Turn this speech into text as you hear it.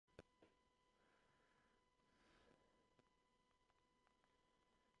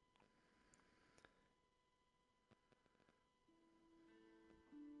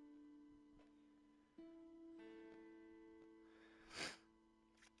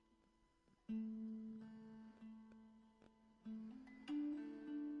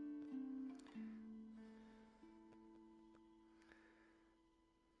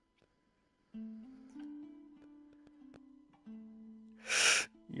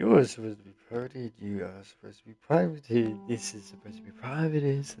You're supposed to be privated, you are supposed to be privated, this is supposed to be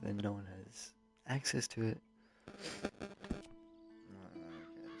privated, so then no one has access to it.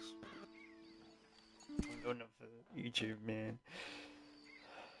 I'm going up for YouTube, man.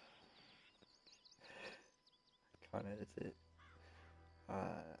 Can't edit it.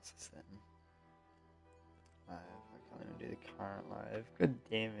 That's just then. Live. I can't even do the current live. God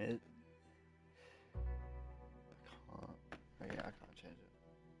damn it. I can't. Oh yeah, I can't change it.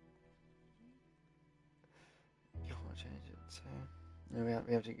 Can't change it, so no,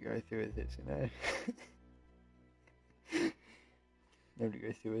 we have to go through with this, you know. We have to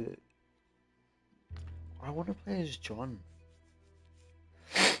go through with it. I want to play as John.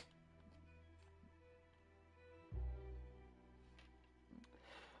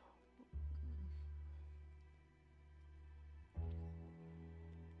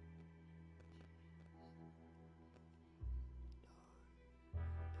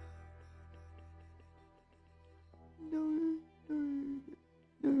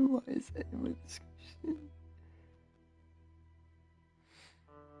 No, why is that in my description?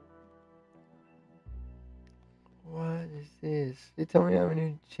 What is this? You tell me I'm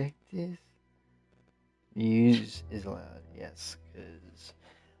gonna check this? Use is allowed, yes, because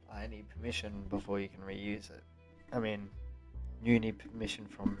I need permission before you can reuse it. I mean, you need permission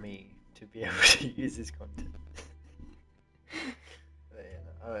from me to be able to use this content. But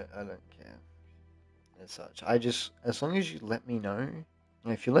yeah, I don't care as such. I just, as long as you let me know,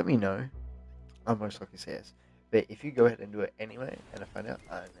 if you let me know, I'll most likely say yes. But if you go ahead and do it anyway, and I find out,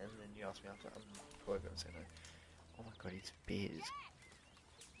 and then you ask me after, I'm probably going to say no. Oh my god, it's beers.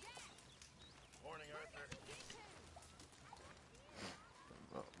 Morning, Arthur.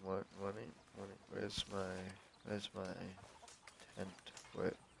 Where's my tent? Where's my tent?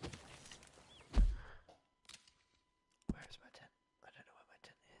 I don't know where my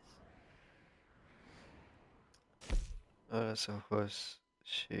tent is. Oh, that's a horse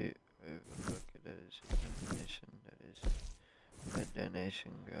shoot. Overlook it as a donation. That is a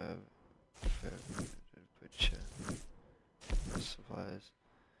donation go for the butcher. Supplies.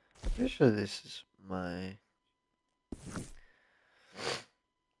 Pretty sure this is my.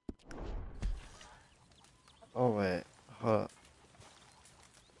 Oh wait, hold up.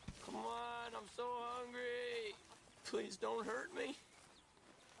 Come on, I'm so hungry. Please don't hurt me.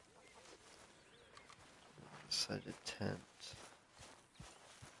 Inside the tent.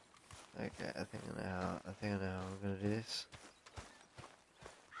 Okay, I think I know how I'm gonna do this.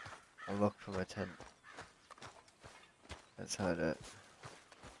 I look for my tent. That's how I do it.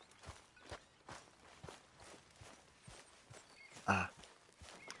 Ah.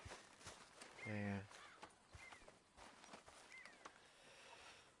 Yeah.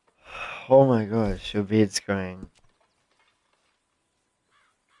 Oh my gosh, your beard's growing.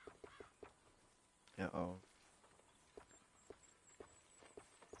 Yeah, oh.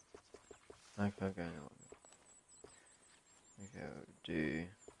 I can't go any longer. Okay, I'll do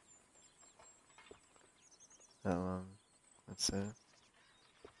that long. That's it.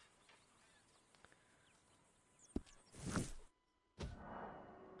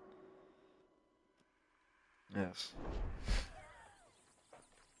 Yes.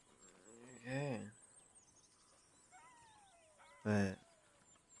 Okay. Wait.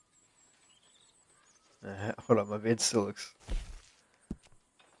 Hold on, my beard still looks.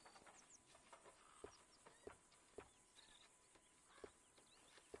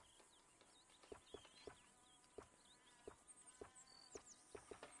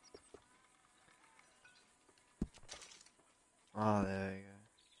 Oh, there we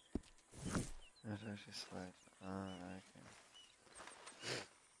go. That's actually slight. Okay.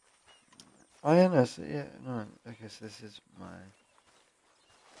 Oh yeah, no, so, yeah, no, okay, so this is my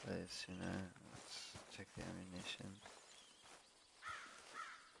place, you know, let's check the ammunition.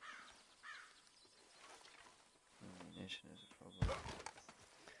 Ammunition is a problem.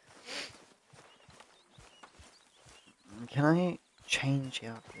 Can I change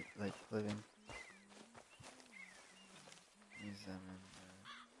outfit, like, clothing? Examine,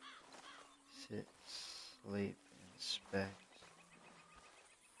 sit, sleep, inspect.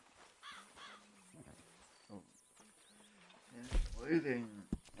 Oh. Yeah, clothing,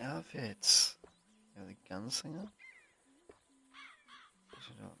 outfits. Yeah, the gunslinger? I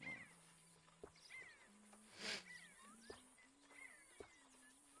don't know.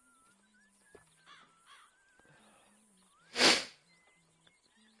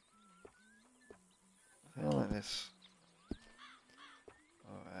 I feel like this.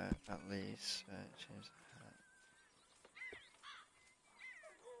 Alright, at least. Change the hat.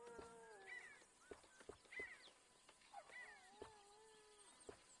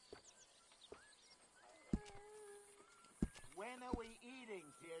 we eating,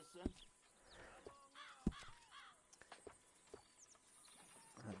 Pearson?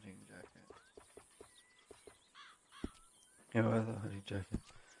 Hunting jacket. Yeah, what the hunting jacket?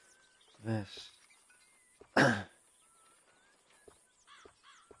 Vest. I'm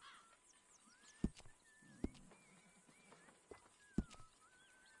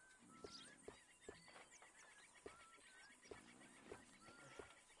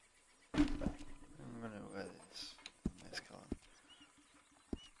gonna wear this color.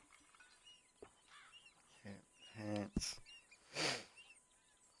 Okay, pants,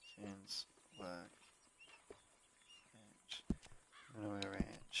 jeans, black, ranch. I'm gonna wear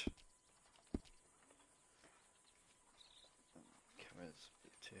ranch. Camera's a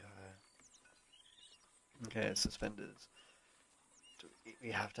bit too high. Okay, suspenders. Do we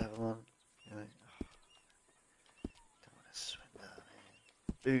have to have them on? Really? Oh, don't want to swim down, man.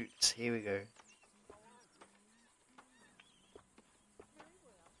 Boots, here we go.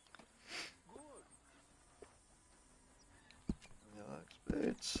 Relax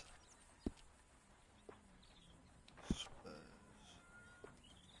boots. Spurs.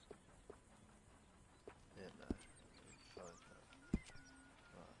 Yeah, no. Fine.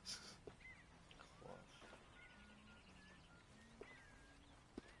 Masks. Cloth.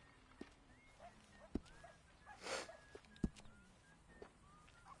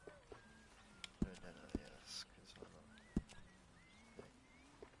 No, yes, because why not?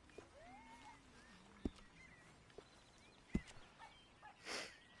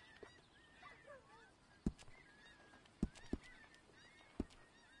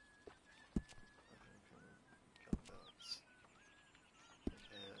 Gun belts.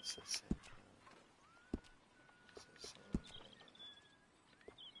 Okay, that's the same thing. It's the same thing.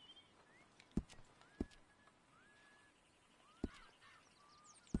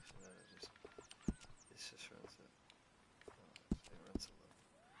 So no, this just runs it. Oh, it runs a lot.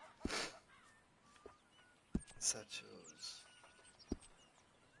 Satchels.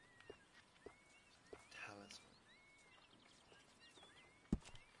 Talisman.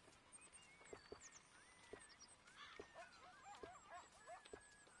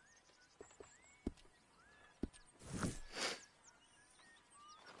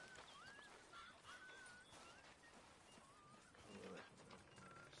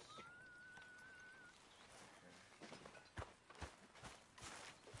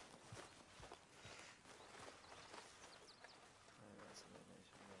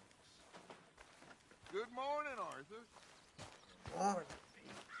 Good morning, Arthur. Morning,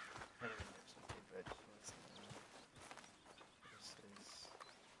 Pete. I don't even have some big vegetables now. This is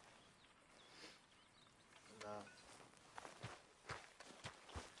enough.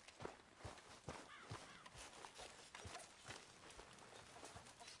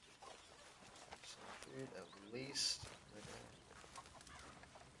 Some food at least.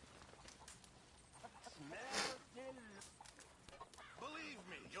 Believe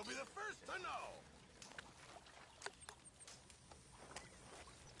me, you'll be the first to know.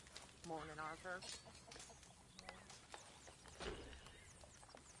 Morning, Arthur.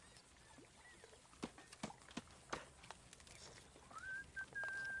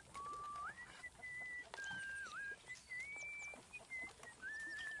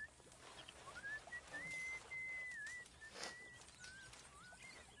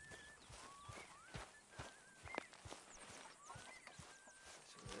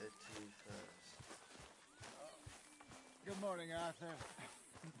 So red tea first. Good morning, Arthur.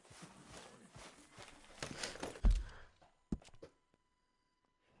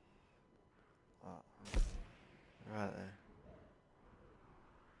 Oh, right there.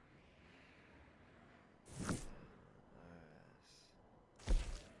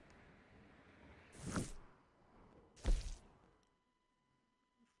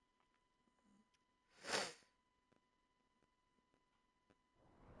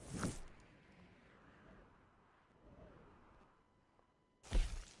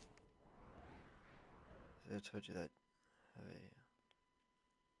 I told you that. Have a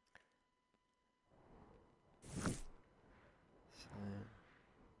sign.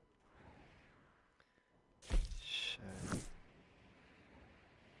 Show.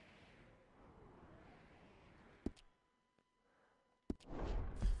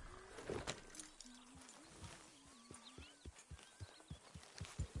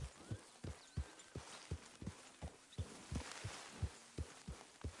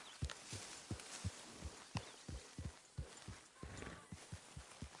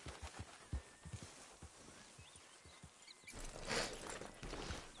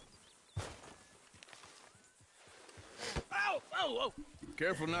 Ow! Oh, oh!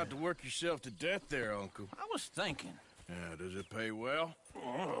 Careful not to work yourself to death there, Uncle. I was thinking, Does it pay well?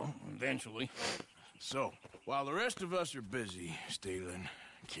 Oh, eventually. So, while the rest of us are busy stealing,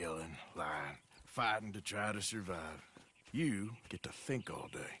 killing, lying, fighting to try to survive, you get to think all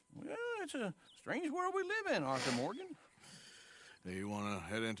day. Well, it's a strange world we live in, Arthur Morgan. Do you want to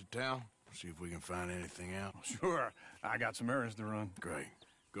head into town? See if we can find anything out? Sure, I got some errands to run. Great.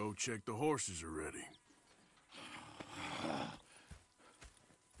 Go check the horses are ready.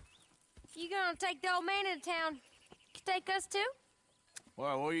 If you gonna take the old man into town, you take us too?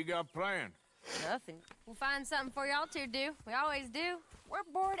 Well, what you got planned? Nothing. We'll find something for y'all to do. We always do. We're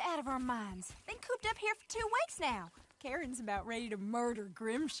bored out of our minds. Been cooped up here for 2 weeks now. Karen's about ready to murder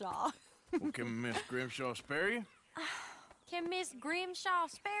Grimshaw. Well, can Miss Grimshaw spare you? Can Miss Grimshaw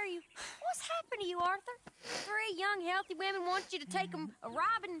spare you? What's happened to you, Arthur? 3 young, healthy women want you to take them a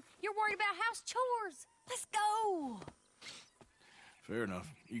robbing. You're worried about house chores. Let's go. Fair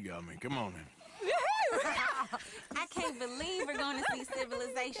enough. You got me. Come on then. I can't believe we're going to see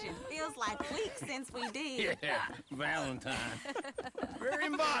civilization. Feels like weeks since we did. Yeah, Valentine. Very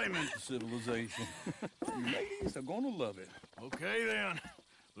embodiment of civilization. You ladies are gonna love it. Okay then.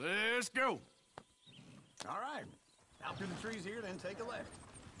 Let's go. All right. Out through the trees here, then take a left.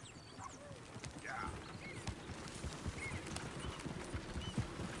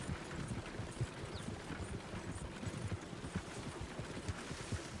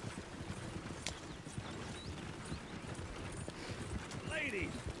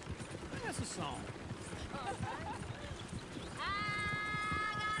 Ladies, that's a song. I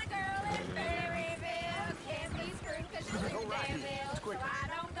got a girl in Berryville. Can't be screwed because she's in the damn mill. So I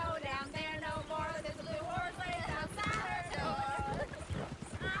don't go down there no more. There's a blue horse laying outside her door.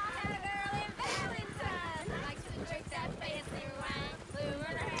 I had a girl in Valentine. Likes to drink that fancy wine. Blue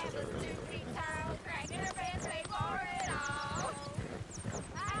in her hair was 2 feet tall. Cracking her pants, paid for it all.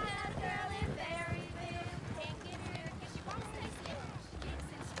 I got a girl in Berryville. Can't get her because she won't stay still. She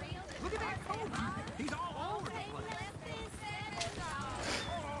thinks it's real. Look at that coach. He's all over the place.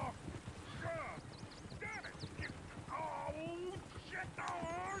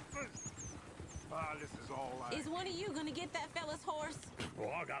 This is all right. Is one of you going to get that fella's horse?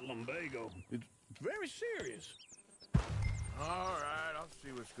 Well, I got lumbago. It's very serious. All right, I'll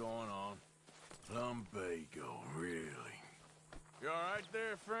see what's going on. Lumbago, really? You all right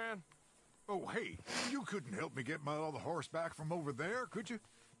there, friend? Oh, hey, you couldn't help me get my other horse back from over there, could you?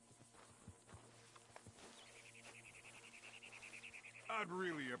 I'd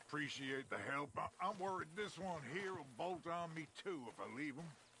really appreciate the help. I'm worried this one here will bolt on me too if I leave him.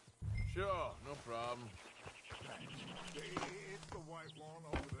 Sure, no problem. Thanks. It's the white one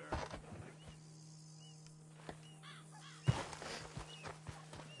over there.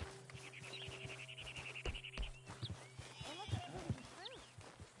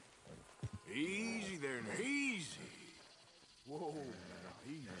 Easy there, now, easy. Whoa, now,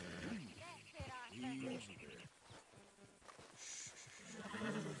 easy, easy. Easy there.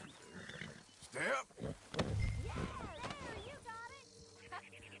 Step.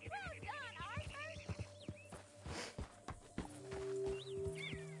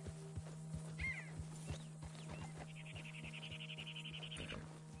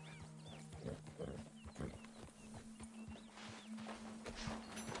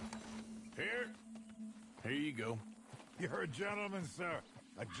 Here you go. You're a gentleman, sir.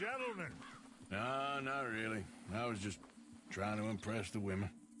 A gentleman. No, not really. I was just trying to impress the women.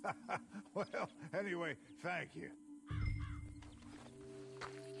 Well, anyway, thank you.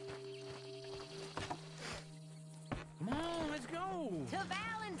 Come on, let's go. To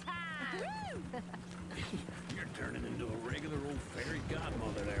Valentine! You're turning into a regular old fairy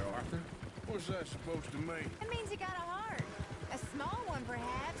godmother there, Arthur. What's that supposed to mean? It means you got a heart. A small one,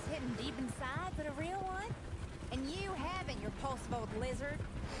 perhaps, hidden deep inside, but a real one. And you haven't, you repulsive old lizard.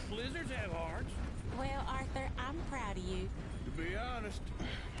 Blizzards have hearts. Well, Arthur, I'm proud of you. To be honest,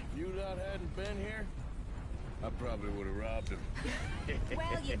 if you lot hadn't been here, I probably would have robbed him.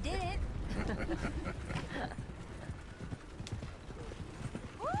 Well, you did it.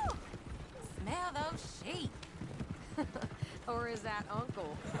 Woo! Smell those sheep. Or is that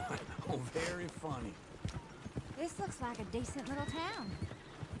Uncle? Oh, very funny. This looks like a decent little town.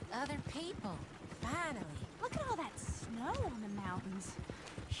 Other people. Finally. Look at all that snow on the mountains.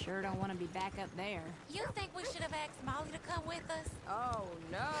 Sure don't want to be back up there. You think we should have asked Molly to come with us? Oh,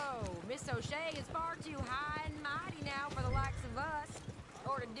 no. Miss O'Shea is far too high and mighty now for the likes of us.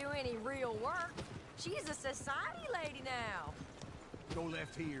 Or to do any real work. She's a society lady now. Go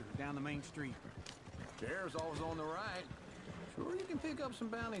left here, down the main street. Sheriff's always on the right. Sure, you can pick up some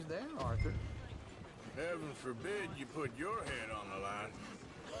bounties there, Arthur. Heaven forbid you put your head on the line.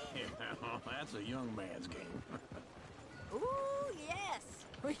 Yeah, that's a young man's game. Ooh, yes.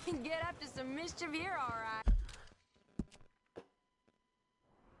 We can get up to some mischief here, all right.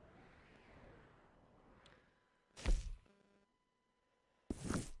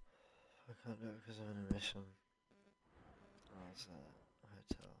 I can't do it because I'm in a mission. What's that?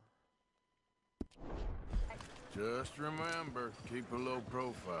 Hotel. Just remember, keep a low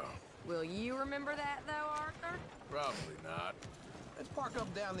profile. Will you remember that, though, Arthur? Probably not. Let's park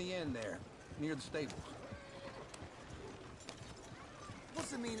up down the end there, near the stables.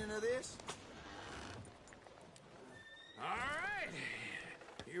 What's the meaning of this? All right.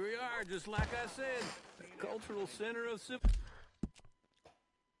 Here we are, just like I said. The cultural center of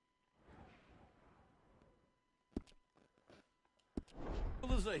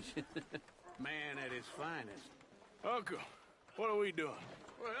civilization. Man at his finest. Uncle, what are we doing?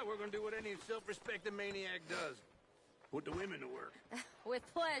 Well, we're gonna do what any self-respecting maniac does. Put the women to work. With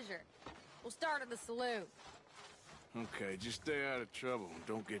pleasure. We'll start at the saloon. Okay, just stay out of trouble and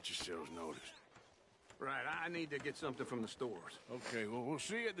don't get yourselves noticed. Right, I need to get something from the stores. Okay, well, we'll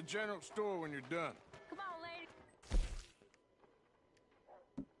see you at the general store when you're done. Come on, lady.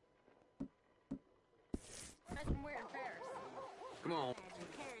 That's some weird Paris. Come on.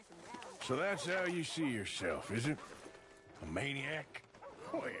 So that's how you see yourself, is it? A maniac?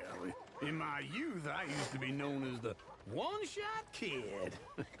 Well, in my youth, I used to be known as the one-shot kid.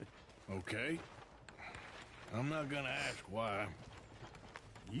 Okay. I'm not gonna ask why.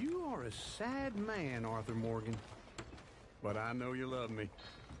 You are a sad man, Arthur Morgan. But I know you love me.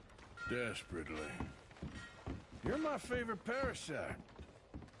 Desperately. You're my favorite parasite.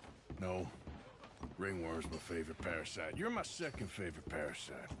 No. Ringworm's my favorite parasite. You're my second favorite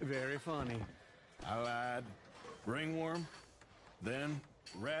parasite. Very funny. I lied. Ringworm, then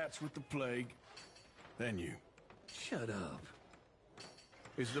rats with the plague, then you. Shut up.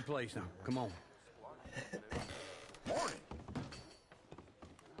 This is the place now. Come on. Morning.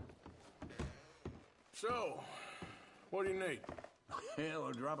 So, what do you need? Hell,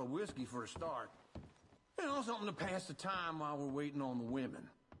 a drop of whiskey for a start. You know, something to pass the time while we're waiting on the women.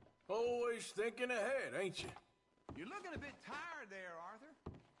 Always thinking ahead, ain't you? You're looking a bit tired there,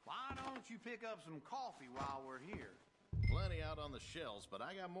 Arthur. Why don't you pick up some coffee while we're here? Plenty out on the shelves, but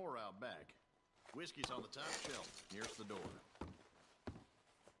I got more out back. Whiskey's on the top shelf, nearest the door.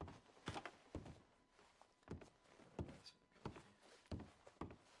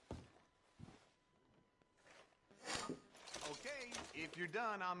 Okay, if you're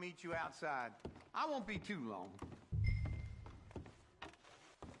done, I'll meet you outside. I won't be too long.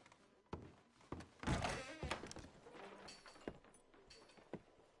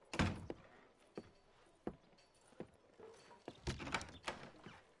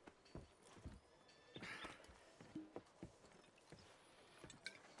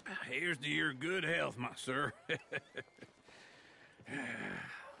 Here's to your good health, my sir.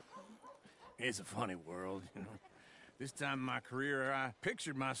 It's a funny world, you know. This time in my career, I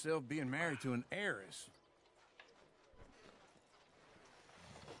pictured myself being married to an heiress.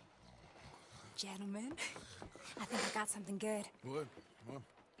 Gentlemen, I think I got something good. What?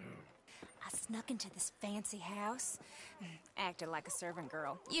 I snuck into this fancy house. Acted like a servant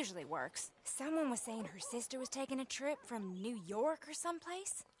girl. Usually works. Someone was saying her sister was taking a trip from New York or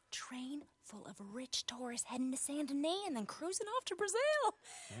someplace. Train full of rich tourists heading to Saint Denis and then cruising off to Brazil.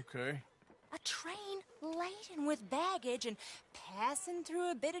 Okay. A train laden with baggage and passing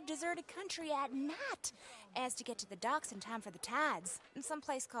through a bit of deserted country at night as to get to the docks in time for the tides in some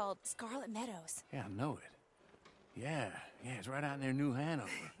place called Scarlet Meadows. Yeah, I know it. Yeah, it's right out near New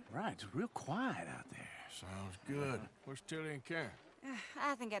Hanover. Right, it's real quiet out there. Sounds good. Where's Tilly and Karen?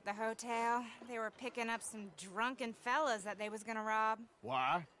 I think at the hotel. They were picking up some drunken fellas that they was gonna rob.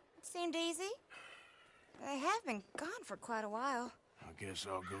 Why? It seemed easy. They have been gone for quite a while. I guess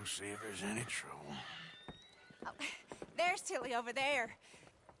I'll go see if there's any trouble. Oh, there's Tilly over there.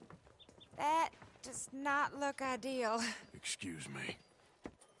 That does not look ideal. Excuse me.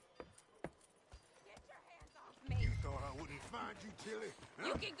 Get your hands off me. You thought I wouldn't find you, Tilly? Huh?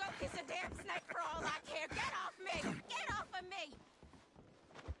 You can go kiss a damn snake for all I care. Get off me! Get off of me!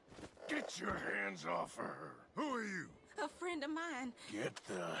 Get your hands off of her. Who are you? A friend of mine. Get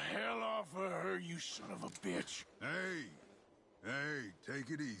the hell off of her, you son of a bitch. Hey, take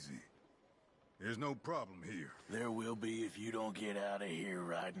it easy. There's no problem here. There will be if you don't get out of here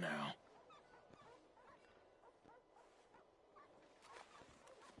right now.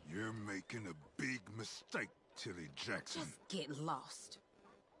 You're making a big mistake, Tilly Jackson. Just get lost.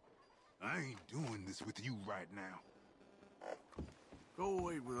 I ain't doing this with you right now. Go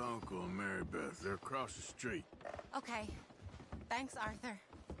wait with Uncle and Mary Beth. They're across the street. Okay. Thanks, Arthur.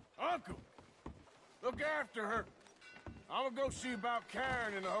 Uncle! Look after her! I'm gonna go see about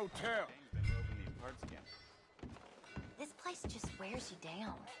Karen in the hotel. This place just wears you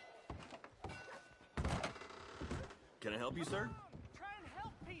down. Can I help you, sir? Try and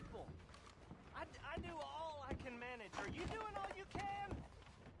help people. I do all I can manage. Are you doing all you can?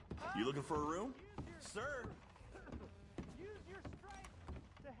 You looking for a room? Sir? Use your strength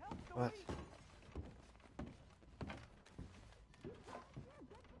to help the What? weak.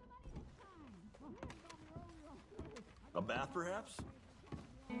 A bath, perhaps?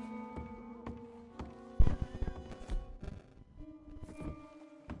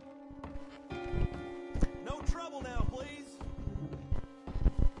 No trouble now, please.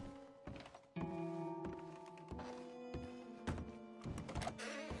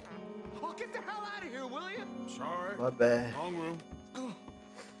 Oh, get the hell out of here, will you? Sorry. My bad. Wrong room.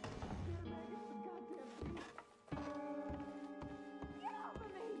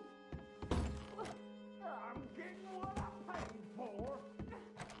 I'm getting what I'm paying for.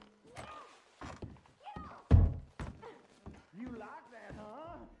 You like that,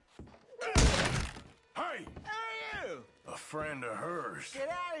 huh? Hey! Hey, you! A friend of hers. Get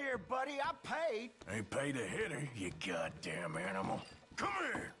out of here, buddy. I paid. Ain't paid to hit her, you goddamn animal. Come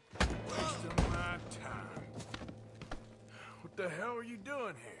here! Wasting my time. What the hell are you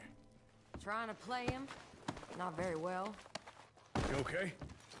doing here? Trying to play him. Not very well. You okay?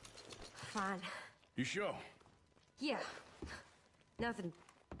 Fine. You sure? Yeah. Nothing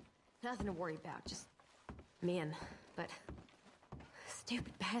to worry about. Just men. But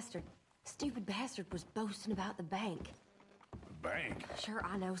stupid bastard was boasting about the bank. The bank? Sure,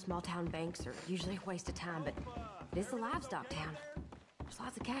 I know small town banks are usually a waste of time, but it's a livestock town. There's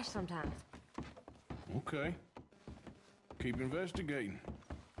lots of cash sometimes. Okay. Keep investigating.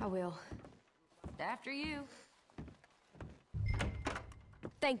 I will. After you.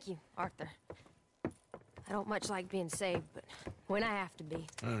 Thank you, Arthur. I don't much like being saved, but when I have to be.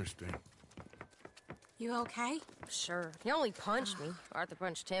 I understand. You okay? Sure. He only punched me. Arthur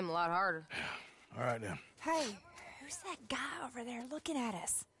punched him a lot harder. All right, then. Hey, who's that guy over there looking at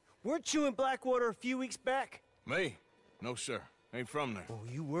us? Weren't you in Blackwater a few weeks back? Me? No, sir. Ain't from there. Oh,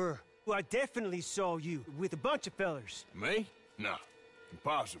 you were. Well, I definitely saw you with a bunch of fellers. Me? No.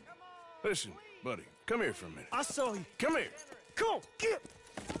 Impossible. Listen, buddy, come here for a minute. I saw you. Come here. Come on, get!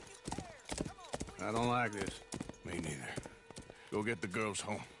 I don't like this. Me neither. Go get the girls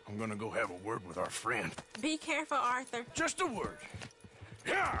home. I'm gonna go have a word with our friend. Be careful, Arthur. Just a word.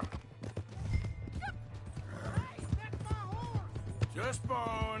 Yeah! Just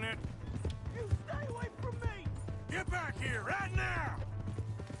borrowing it. You stay away from me! Get back here right now!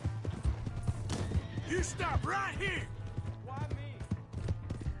 You stop right here! Why me?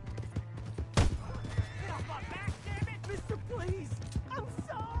 Get off my back, damn it! Mister, please! I'm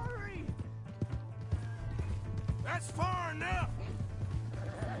sorry! That's far enough!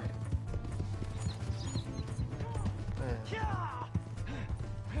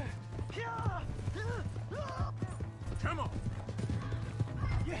 Come on!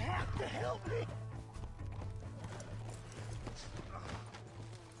 You have to help me!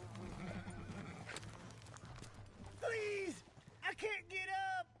 Please! I can't get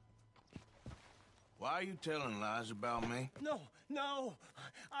up! Why are you telling lies about me? No.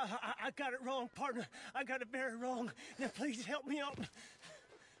 I got it wrong, partner. I got it very wrong. Now, please help me up.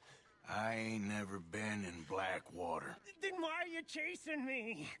 I ain't never been in Blackwater. Then why are you chasing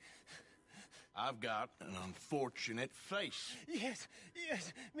me? I've got an unfortunate face. Yes,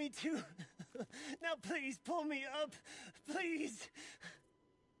 me too. Now, please, pull me up. Please.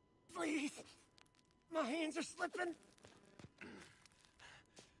 Please. My hands are slipping.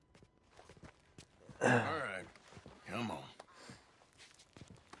 All right, come on.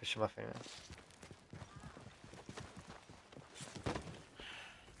 Push my finger.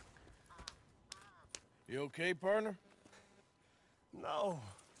 You okay, partner? No.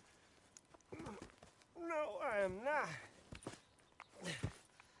 No, I am not.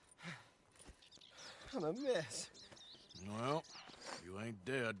 I'm a mess. Well, you ain't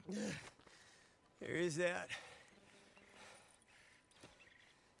dead. There is that.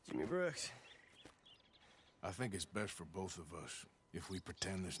 Jimmy Brooks. I think it's best for both of us if we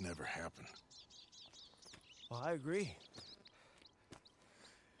pretend this never happened. Well, I agree.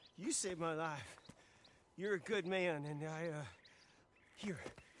 You saved my life. You're a good man, and here.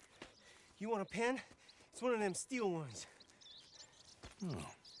 You want a pen? It's one of them steel ones. Oh.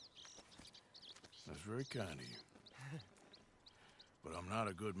 That's very kind of you. But I'm not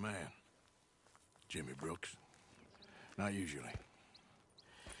a good man, Jimmy Brooks. Not usually.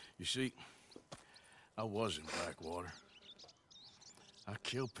 You see, I was in Blackwater. I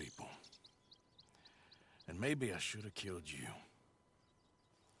killed people. And maybe I should have killed you.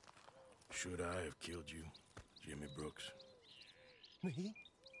 Should I have killed you, Jimmy Brooks? Me?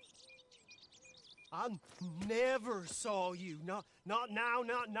 I never saw you. Not now,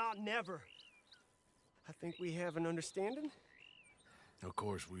 not never. I think we have an understanding. Of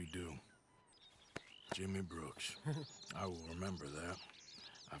course we do. Jimmy Brooks. I will remember that.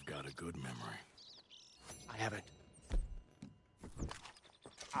 I've got a good memory. I haven't.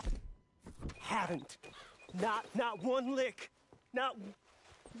 Not one lick. Not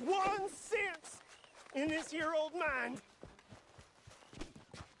 1 cent in this here old mind.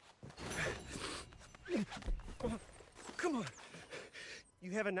 Come on.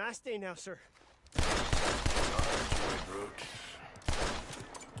 You have a nice day now, sir. Jimmy Brooks.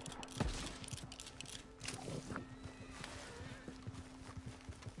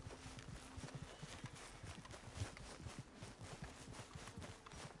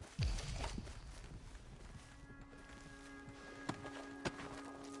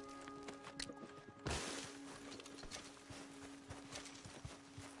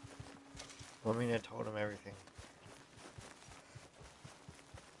 I mean, I told him everything.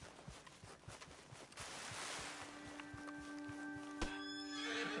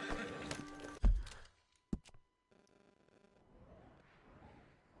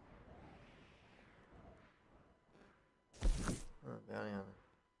 Oh, bounty hunter.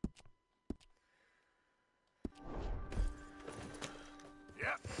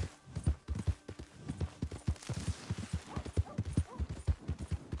 Yep.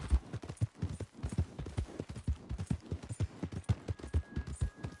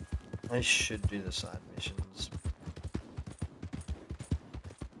 I should do the side missions.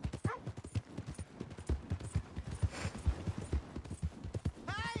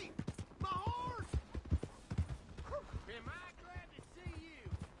 Hey! My horse! Am I glad to see you?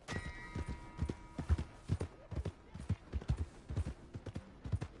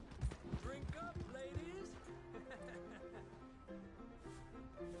 Drink up, ladies.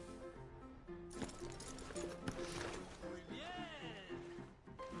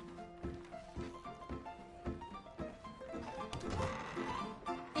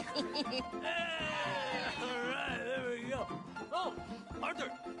 Alright, there we go. Oh,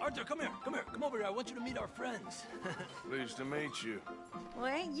 Arthur, come here. Come over here. I want you to meet our friends. Pleased to meet you. Well,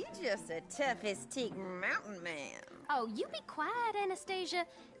 ain't you just a toughest teak mountain man? Oh, you be quiet, Anastasia.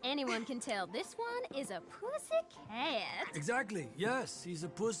 Anyone can tell this one is a pussy cat. Exactly. Yes, he's a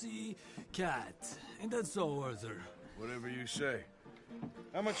pussy cat. Ain't that so, Arthur? Whatever you say.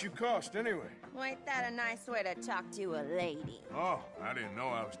 How much you cost, anyway? Well, ain't that a nice way to talk to a lady? Oh, I didn't know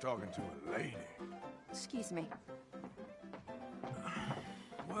I was talking to a lady. Excuse me.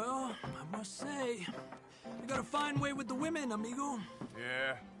 Well, I must say, you got a fine way with the women, amigo.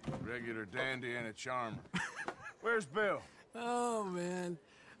 Yeah, regular dandy and a charmer. Where's Bill? Oh, man.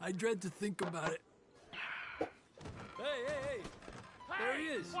 I dread to think about it. Hey! There he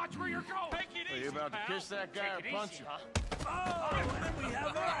is. Watch where you're going. Take it Are easy, you about to pal. kiss that guy or punch him? Oh, and we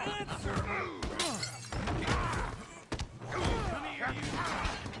have our answer. Come here, you.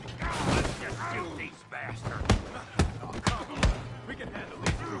 Let's just shoot these bastards. Oh, come on. We can handle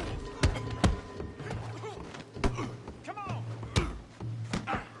these rules. Come on.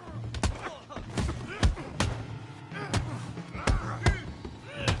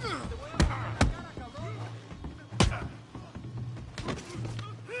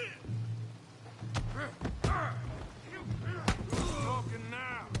 Talking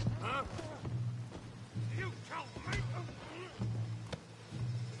now.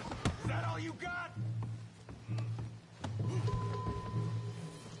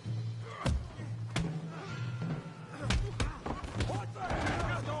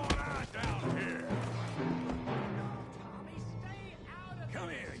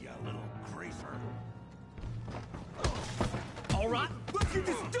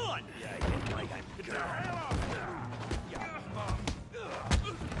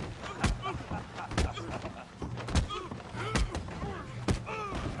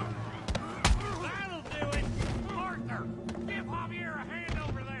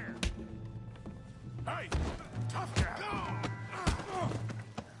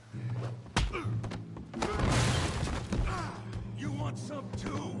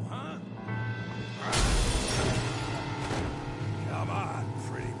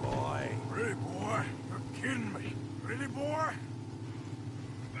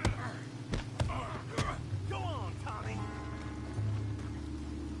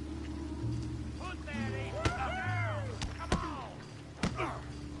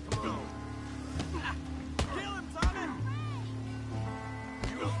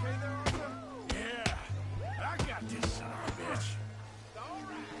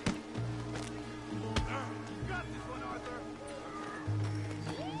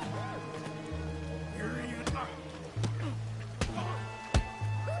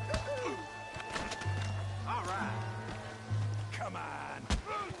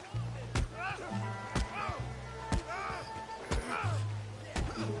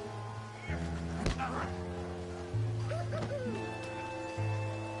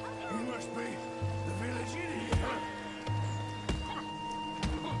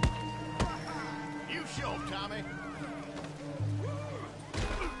 joke, Tommy.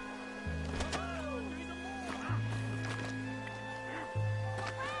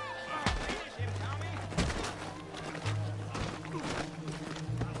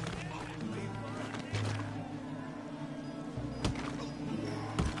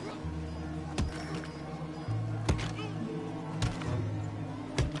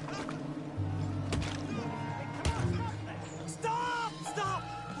 Stop! Stop!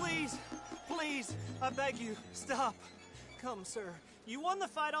 Please! Please! I beg you, stop. Come, sir. You won the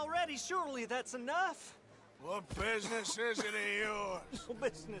fight already. Surely that's enough. What business is it of yours? No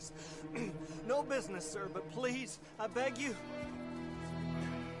business. No business, sir, but please, I beg you.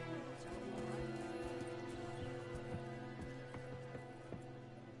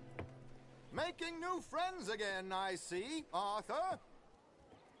 Making new friends again, I see, Arthur.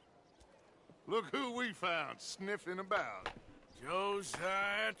 Look who we found sniffing about.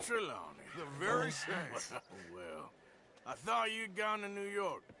 Josiah Trelawney. The very same. Well, I thought you'd gone to New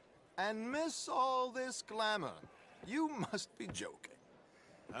York. And miss all this glamour. You must be joking.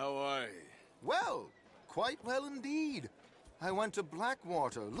 How are you? Well, quite well indeed. I went to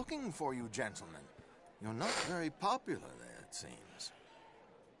Blackwater looking for you gentlemen. You're not very popular there, it seems.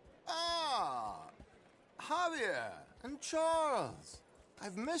 Ah, Javier and Charles.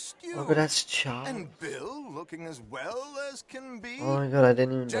 I've missed you. Oh, but that's Charles. And Bill, looking as well as can be. Oh my god, I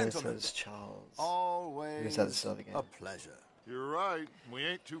didn't even notice Gentlemen, that was Charles. Always He's at the start again. a pleasure. You're right. We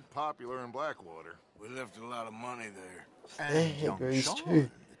ain't too popular in Blackwater. We left a lot of money there. And Hey, young Grace Sean,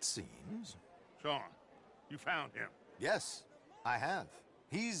 too. it seems. Sean, you found him. Yes, I have.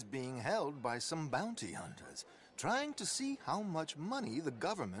 He's being held by some bounty hunters, trying to see how much money the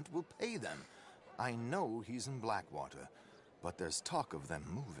government will pay them. I know he's in Blackwater, but there's talk of them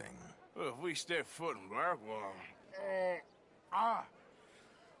moving. Well, if we step foot in Blackwater...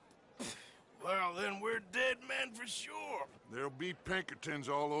 Well, then we're dead men for sure. There'll be Pinkertons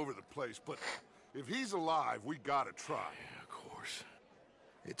all over the place, but if he's alive, we gotta try. Yeah, of course.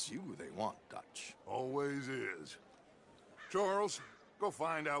 It's you they want, Dutch. Always is. Charles, go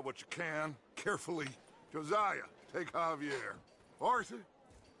find out what you can, carefully. Josiah, take Javier. Arthur,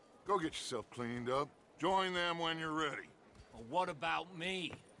 go get yourself cleaned up. Join them when you're ready. Well, what about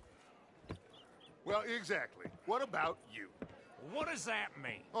me? Well, exactly. What about you? What does that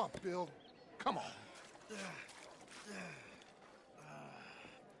mean? Oh, Bill, come on.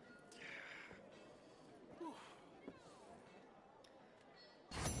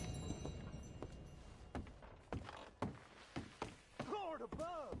 Lord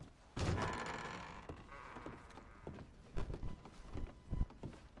above!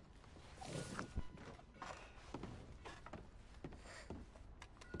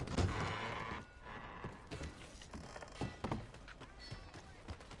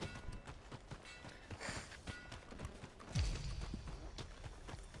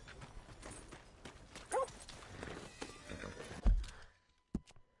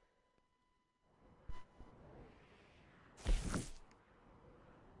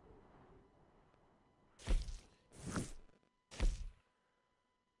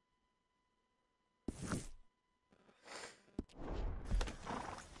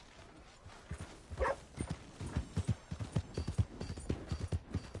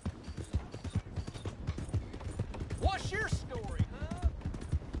 What's your story, huh?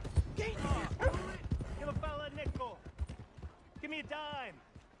 Give a fella a nickel. Give me a dime.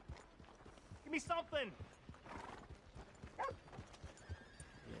 Give me something.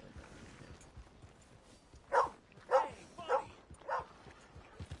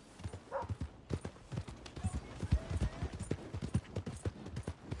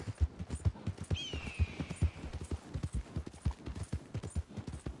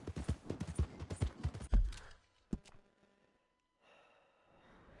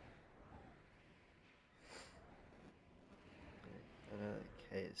 I know that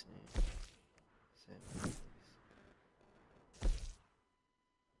K is new. Same.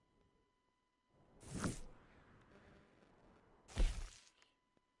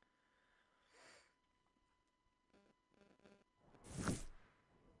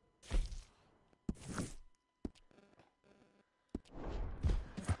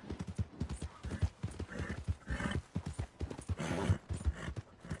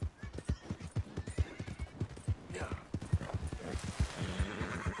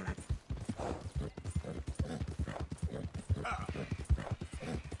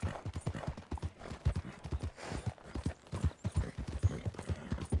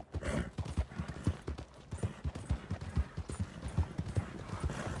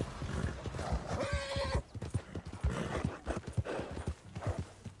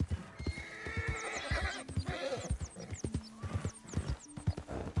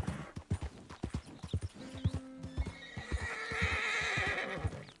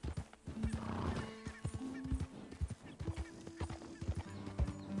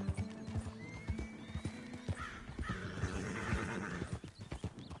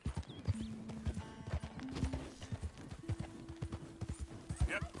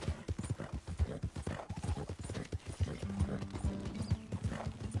 Yep.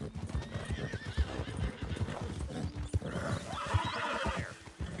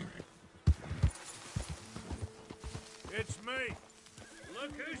 It's me.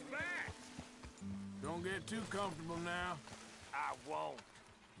 Look who's back. Don't get too comfortable now. I won't.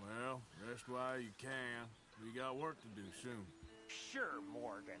 Well, rest while you can. We got work to do soon. Sure,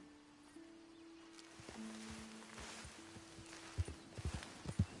 Morgan.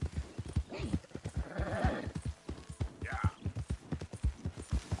 Yeah.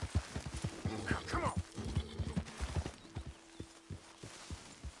 Come on.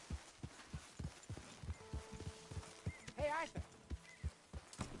 Hey, Arthur.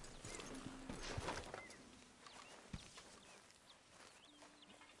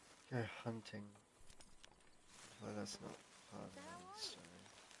 Go hunting. Well, that's not part of the story.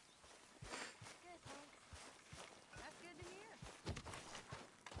 Good, thanks. That's good to hear.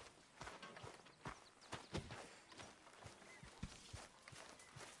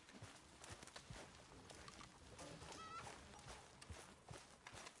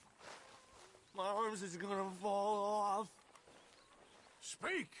 My arms is gonna fall off.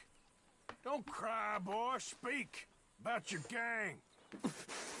 Speak. Don't cry, boy. Speak about your gang.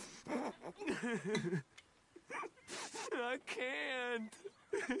 I can't.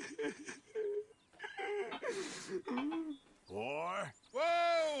 Boy.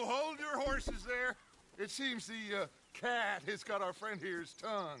 Whoa! Hold your horses there. It seems the cat has got our friend here's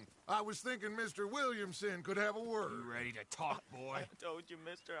tongue. I was thinking Mr. Williamson could have a word. You ready to talk, boy? I told you,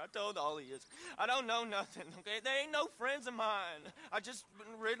 mister. I told all of you. I don't know nothing, okay? They ain't no friends of mine. I just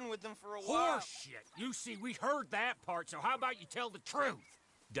been ridden with them for a while. Horseshit. You see, we heard that part, so how about you tell the truth?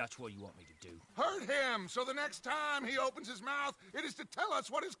 That's what you want me to do. Hurt him, so the next time he opens his mouth, it is to tell us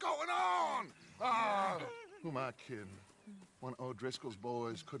what is going on. Ah, who am I kidding? One of O'Driscoll's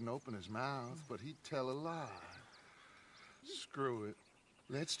boys couldn't open his mouth, but he'd tell a lie. Screw it.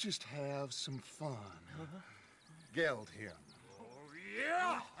 Let's just have some fun. Geld him.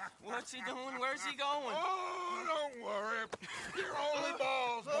 Yeah! What's he doing? Where's he going? Oh, don't worry. You're only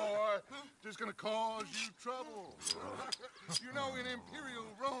balls, boy. Just gonna cause you trouble. You know, in Imperial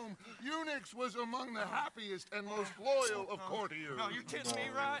Rome, eunuchs was among the happiest and most loyal of courtiers. No, you kidding me,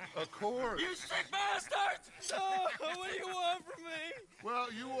 right? Of course. You sick bastards! Oh, what do you want from me?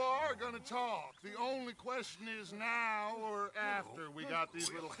 Well, you are gonna talk. The only question is now or after we got these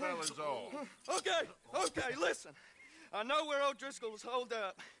little fellas off. Okay, listen. I know where O'Driscoll's holed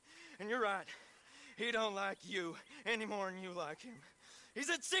up, and you're right. He don't like you any more than you like him. He's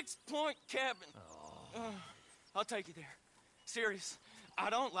at 6 Point Cabin. I'll take you there. Serious, I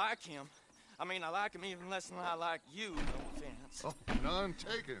don't like him. I mean, I like him even less than I like you, no offense. Oh, none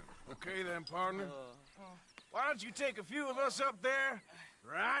taken. Okay then, partner. Why don't you take a few of us up there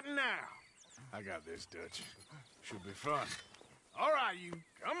right now? I got this, Dutch. Should be fun. All right, you.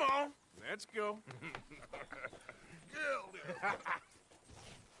 Come on. Let's go.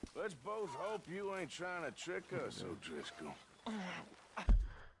 Let's both hope you ain't trying to trick us, O'Driscoll.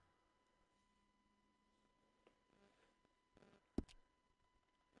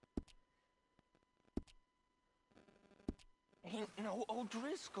 Ain't no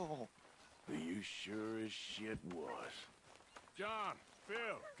O'Driscoll. You sure as shit was. John, Phil,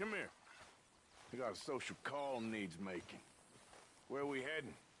 come here. We got a social call needs making. Where are we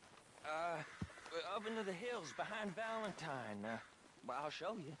heading? Up into the hills behind Valentine. Well, I'll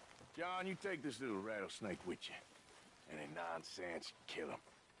show you. John, you take this little rattlesnake with you. Any nonsense, kill him.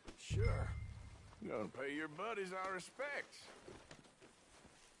 Sure. You're gonna pay your buddies our respects.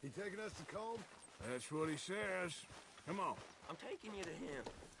 He taking us to Combe? That's what he says. Come on. I'm taking you to him.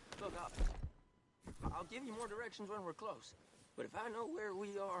 Look, I'll give you more directions when we're close. But if I know where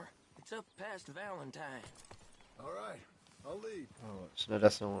we are, it's up past Valentine. All right, I'll lead. Oh, so no,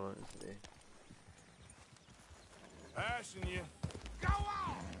 that's not what I wanted to do. Passing you. Go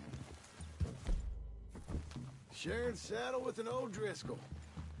on! Sharing saddle with an O'Driscoll.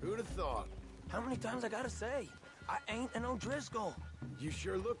 Who'd have thought? How many times I gotta say? I ain't an O'Driscoll. You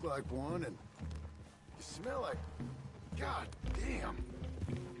sure look like one, and you smell like... God damn.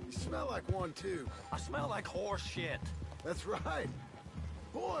 You smell like one, too. I smell like horse shit. That's right.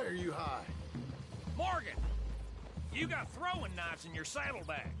 Boy, are you high. Morgan! You got throwing knives in your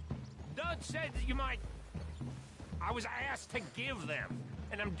saddlebag. Dud said that you might... I was asked to give them,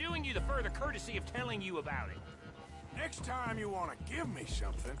 and I'm doing you the further courtesy of telling you about it. Next time you want to give me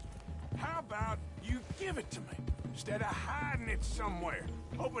something, how about you give it to me? Instead of hiding it somewhere,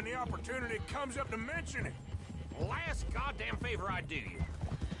 hoping the opportunity comes up to mention it. Last goddamn favor I'd do you.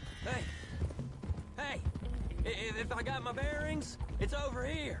 Hey, if I got my bearings, It's over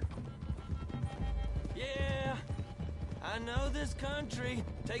here. Yeah, I know this country.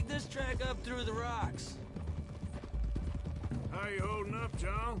 Take this track up through the rocks. How you holding up,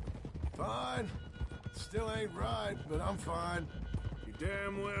 John? Fine. Still ain't right, but I'm fine. You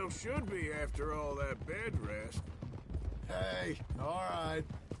damn well should be after all that bed rest. Hey, all right.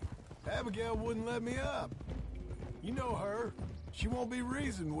 Abigail wouldn't let me up. You know her. She won't be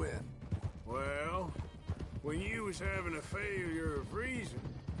reasoned with. Well, when you was having a failure of reason,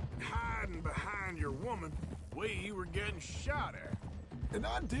 hiding behind your woman, we were getting shot at. And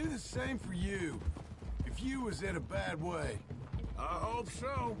I'd do the same for you, if you was in a bad way. I hope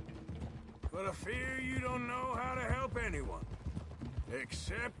so. But I fear you don't know how to help anyone.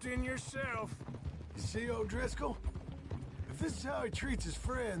 Except in yourself. You see, O'Driscoll? If this is how he treats his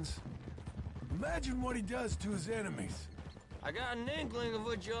friends, imagine what he does to his enemies. I got an inkling of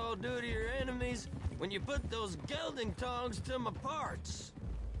what you all do to your enemies when you put those gelding tongs to my parts.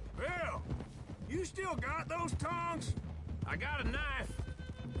 Bill, you still got those tongs? I got a knife.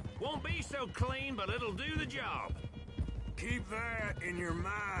 Won't be so clean, but it'll do the job. Keep that in your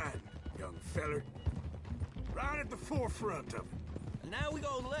mind, young feller. Right at the forefront of it. And now we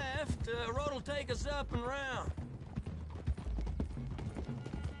go left. Road'll take us up and round.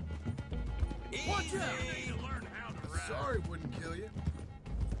 Watch out! You need to learn how to ride. Sorry it wouldn't kill you.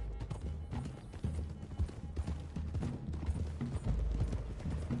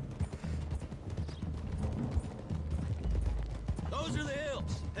 Those are the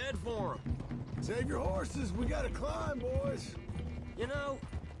hills. Head for them. Save your horses. We gotta climb, boys. You know,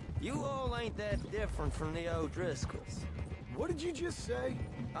 you all ain't that different from the O'Driscolls. What did you just say?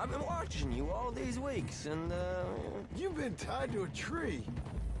 I've been watching you all these weeks, and, You've been tied to a tree.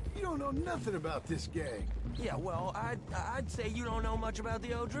 You don't know nothing about this gang. Yeah, well, I'd say you don't know much about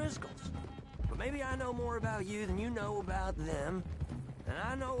the O'Driscolls. But maybe I know more about you than you know about them. And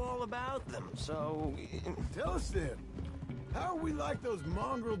I know all about them, so... Tell us then. How are we like those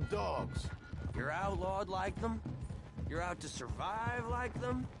mongrel dogs? You're outlawed like them. You're out to survive like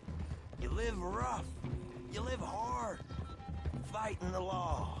them. You live rough. You live hard. Fighting the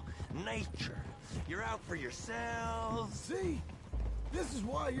law. Nature. You're out for yourselves. See? This is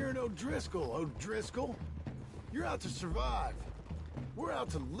why you're an O'Driscoll, O'Driscoll. You're out to survive. We're out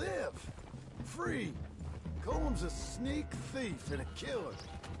to live. Free. Colm's a sneak thief and a killer.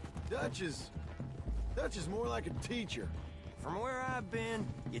 Dutch is more like a teacher. From where I've been,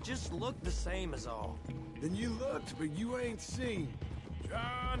 you just look the same as all. Then you looked, but you ain't seen.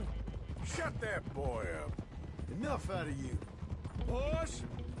 John, shut that boy up. Enough out of you. Boys,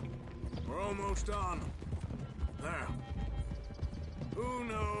 we're almost on them. Now, who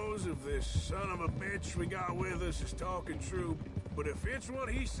knows if this son of a bitch we got with us is talking true, but if it's what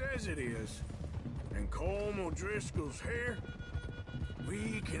he says it is, and Colm O'Driscoll's here,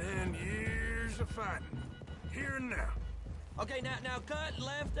 we can end years of fighting, here and now. Okay, now cut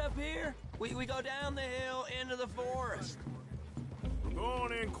left up here. We go down the hill into the forest. We're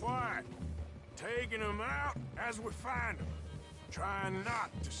going in quiet, taking them out as we find them, trying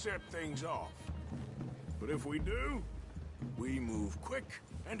not to set things off. But if we do, we move quick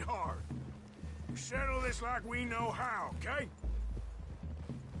and hard. We settle this like we know how, okay?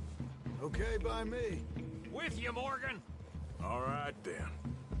 Okay by me. With you, Morgan. All right, then.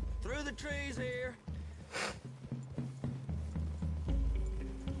 Through the trees here.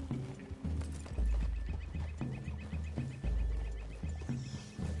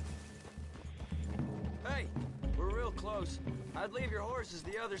 Hey, we're real close. I'd leave your horses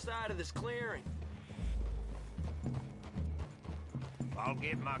the other side of this clearing. I'll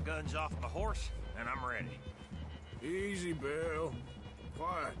get my guns off my horse, and I'm ready. Easy, Bill.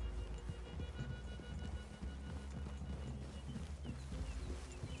 Quiet.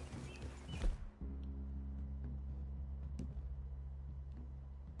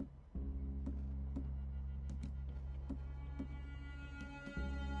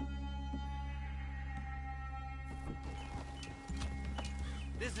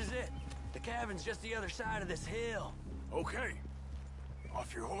 This is it. The cabin's just the other side of this hill. Okay.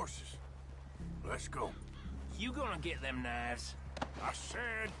 Off your horses. Let's go. You gonna get them knives? I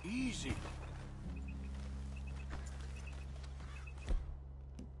said easy.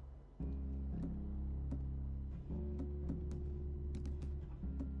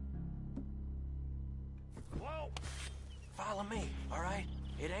 Whoa! Follow me, all right?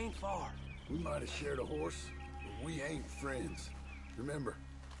 It ain't far. We might have shared a horse, but we ain't friends. Remember,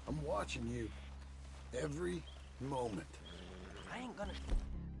 I'm watching you every moment. I ain't gonna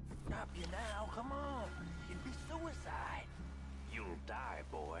stop you now. Come on. It'd be suicide. You'll die,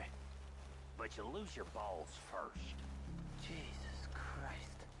 boy. But you'll lose your balls first. Jesus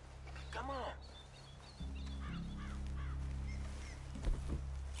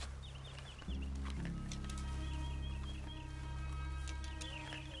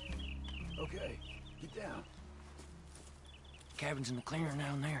Okay, get down. Cabin's in the clearing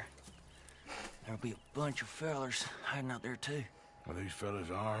down there. There'll be a bunch of fellers hiding out there, too. Are these fellas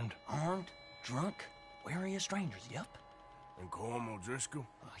armed? Armed? Drunk? Wary of strangers, yep. And Colm O'Driscoll?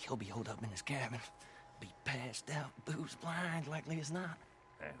 He'll be holed up in his cabin. Be passed out, booze blind, likely as not.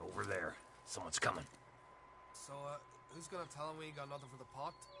 Over there. Someone's coming. So, who's gonna tell him we ain't got nothing for the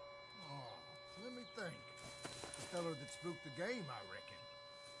pot? Oh, let me think. The fella that spooked the game, I reckon.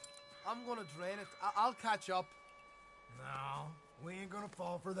 I'm gonna drain it. I'll catch up. No, we ain't gonna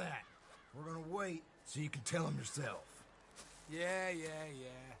fall for that. We're gonna wait so you can tell him yourself. Yeah.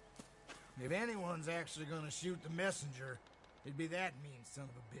 If anyone's actually gonna shoot the messenger, it'd be that mean son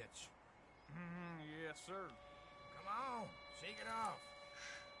of a bitch. Yes, sir. Come on, shake it off.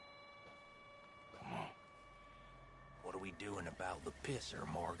 Come on. What are we doing about the pisser,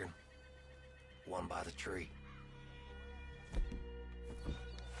 Morgan? One by the tree.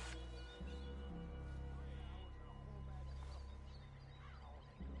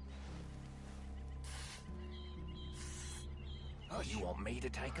 Oh, you want me to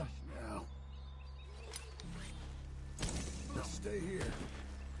take him? No. Just stay here.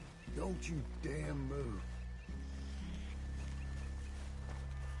 Don't you damn move.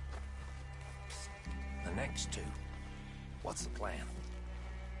 The next two. What's the plan?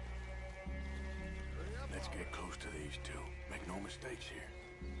 Let's get close to these two. Make no mistakes here.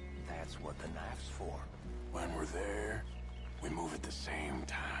 That's what the knife's for. When we're there, we move at the same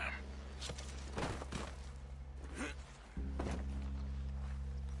time.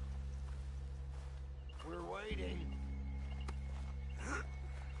 We're waiting.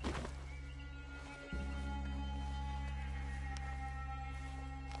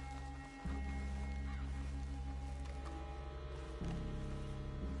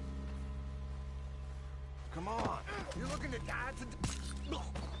 Come on. You're looking to die to... Good work.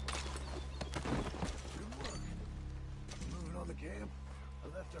 Moving on the camp? I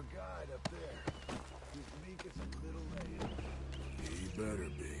left our guide up there. He's meek as a little lamb. He better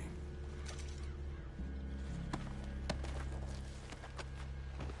be.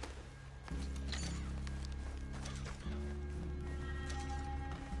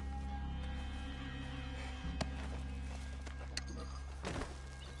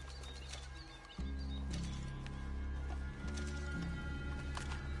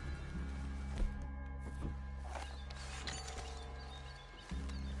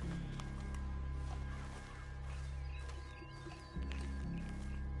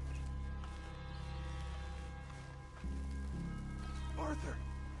 Arthur,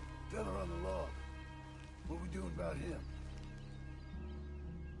 fella on the log. What we doing about him?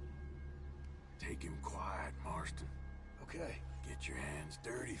 Take him quiet, Marston. Okay. Get your hands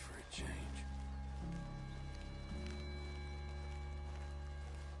dirty for a change.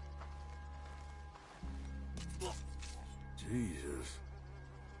 Jesus.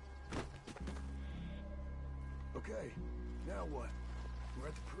 Okay, now what? We're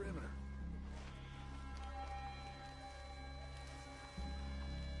at the perimeter.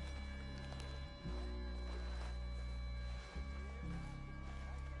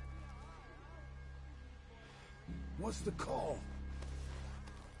 What's the call?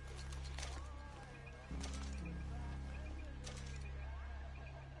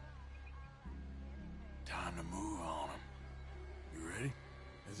 Time to move on him. You ready?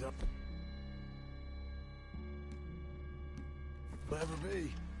 Heads up. Ever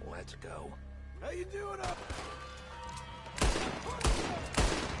be. Let's go. How you doing up?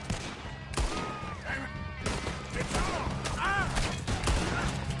 Damn it! It's on!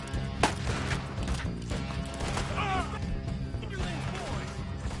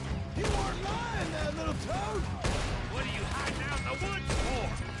 You weren't lying, that little toad! What are you hiding out in the woods for?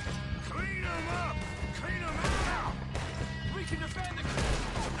 Clean them up! Clean them out! We can defend the...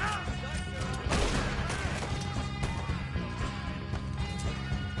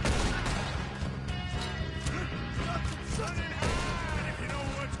 Sun and hide if you know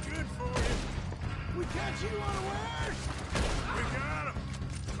what's good for you. We catch you unawares? We got him.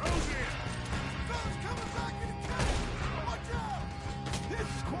 Close in. Fellas coming back in the camp. Watch out. This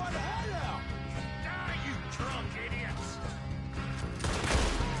is quite a hideout. Die, you drunk idiots!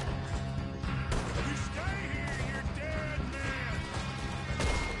 You stay here, you're dead man.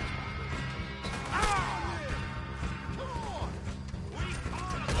 Ah! Come on! We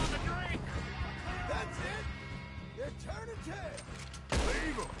caught him on the drink! That's it. They're turning tail.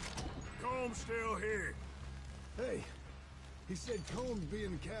 Leave them. Comb's still here. Hey, he said Comb's be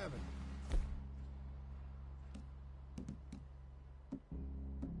in the cabin.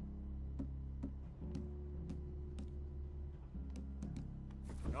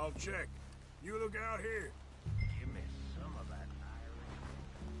 I'll check. You look out here. Give me some of that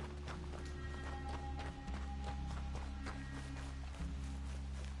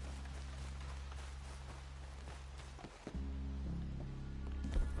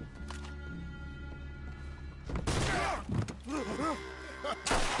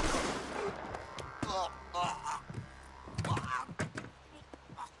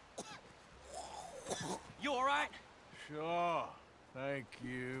You all right? Sure. Thank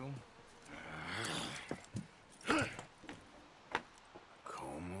you.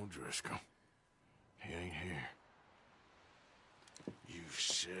 Colm O'Driscoll. He ain't here. You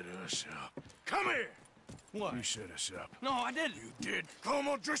set us up. Come here! What? You set us up. No, I didn't. You did. Colm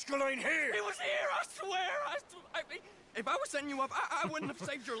O'Driscoll ain't here! He was here, I swear! If I was setting you up, I wouldn't have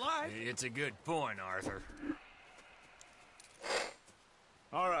saved your life. It's a good point, Arthur.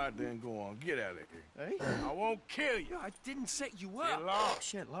 All right, then, go on. Get out of here. Hey? I won't kill you. I didn't set you up. Get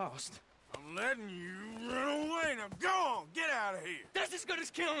lost. Get lost. I'm letting you run away. Now go on. Get out of here. That's as good as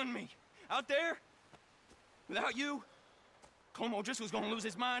killing me. Out there, without you, Colm O'Driscoll's gonna lose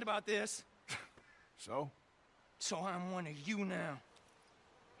his mind about this. So? So I'm one of you now.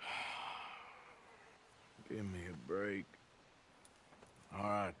 Give me a break. All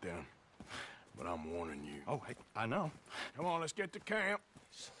right, then. But I'm warning you. Oh, I know. Come on, let's get to camp.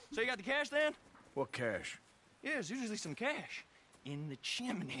 So you got the cash then? What cash? Yeah, there's usually some cash. In the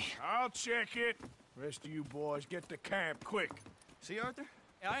chimney. I'll check it. Rest of you boys, get to camp, quick. See, Arthur?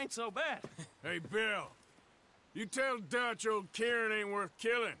 I ain't so bad. Hey, Bill. You tell Dutch old Kieran ain't worth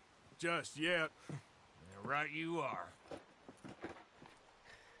killing. Just yet. Right you are.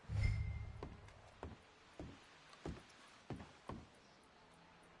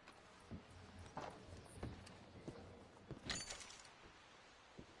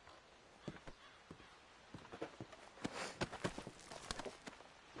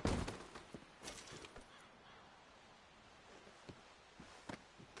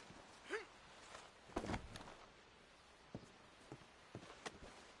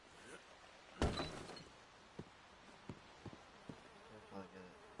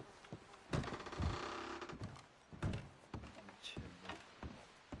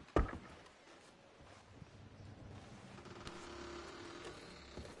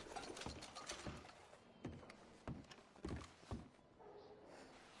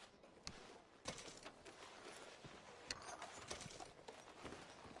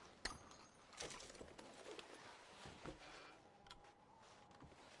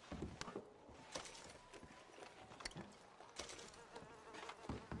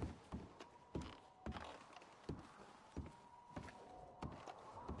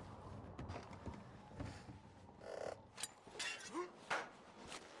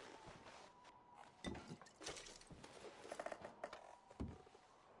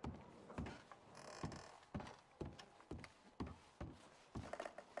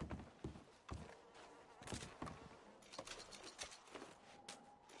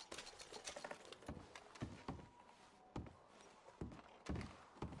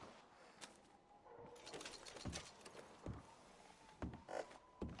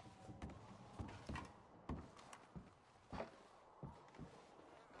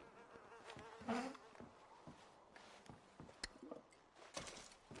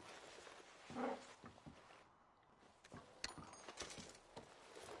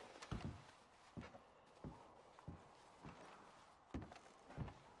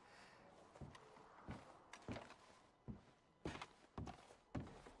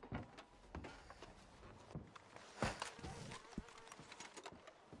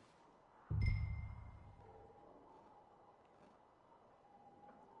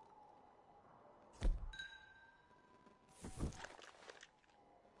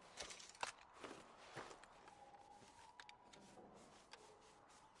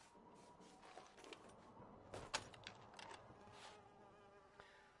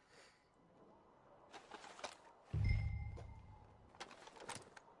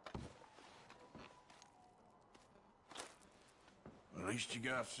 At least you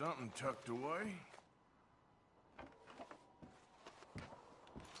got something tucked away.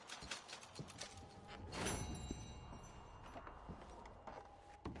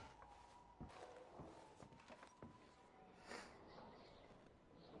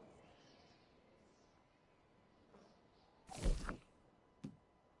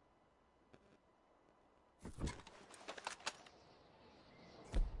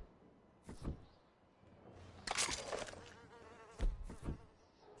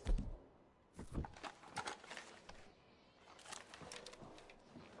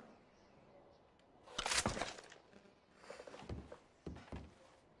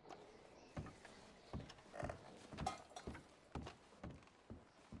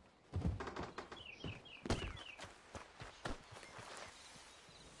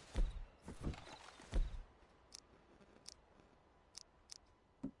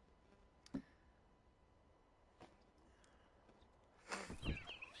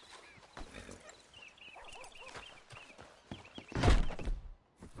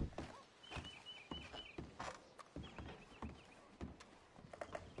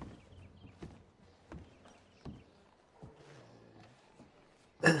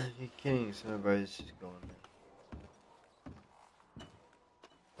 He killing somebody's just going there.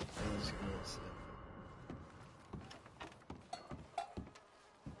 I was gonna say.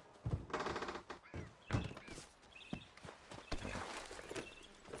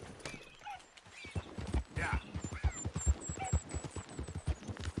 Yeah.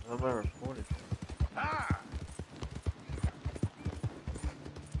 I'm not reported. Ah!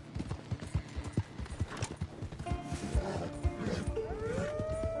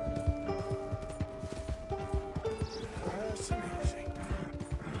 Nice and easy.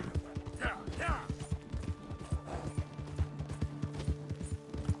 Yeah, yeah.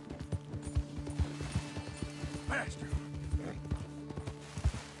 Faster.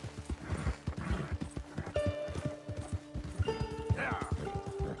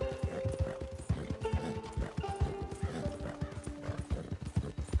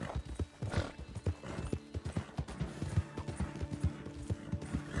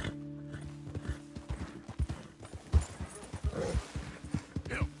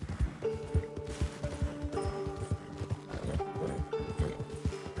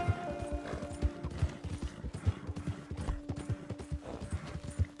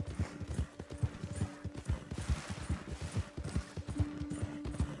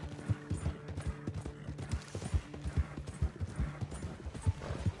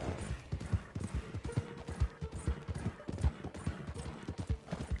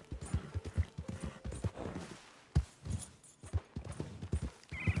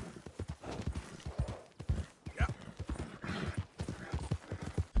 Yeah.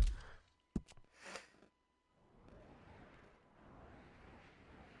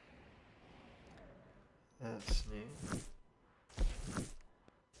 That's new.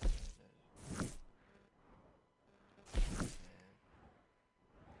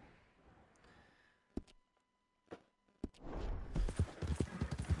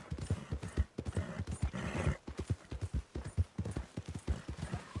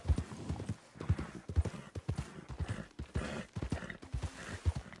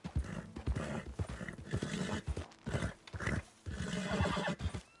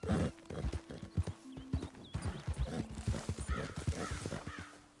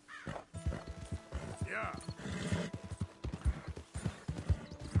 Yeah.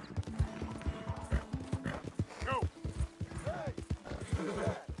 Go. Hey! Who's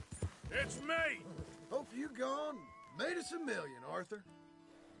that? It's me! Hope you gone made us $1 million, Arthur.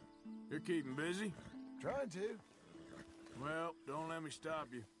 You're keeping busy? Trying to. Well, don't let me stop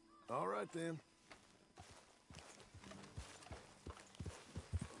you. All right, then.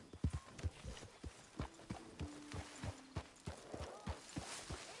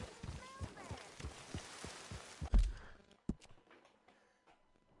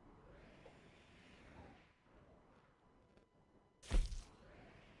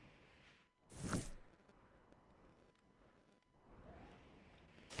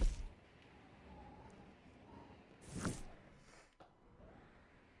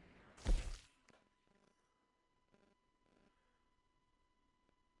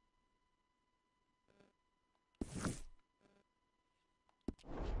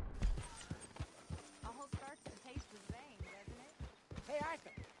 Almost starts to taste the same, doesn't it? Hey,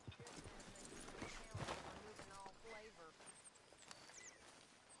 Arthur.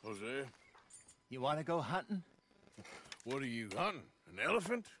 Jose, You want to go hunting? what are you hunting? An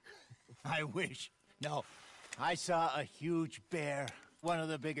elephant? I wish. No. I saw a huge bear. One of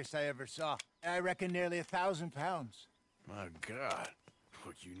the biggest I ever saw. I reckon nearly 1,000 pounds. My God.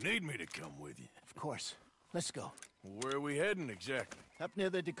 Look, you need me to come with you. Of course. Let's go. Where are we heading exactly? Up near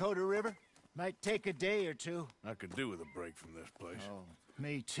the Dakota River. Might take a day or two. I could do with a break from this place. Oh,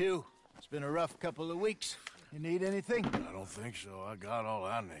 me too. It's been a rough couple of weeks. You need anything? I don't think so. I got all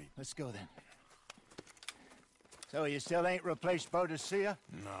I need. Let's go then. So you still ain't replaced Boadicea?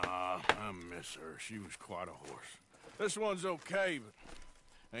 Nah, I miss her. She was quite a horse. This one's okay,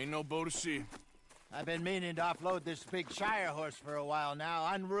 but ain't no Boadicea. I've been meaning to offload this big Shire horse for a while now.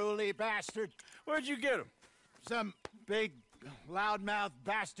 Unruly bastard. Where'd you get him? Some big, loudmouth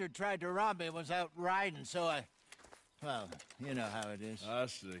bastard tried to rob me, was out riding, so I... Well, you know how it is. I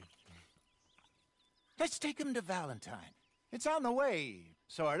see. Let's take him to Valentine. It's on the way,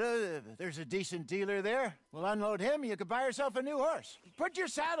 sorta. There's a decent dealer there. We'll unload him, you can buy yourself a new horse. Put your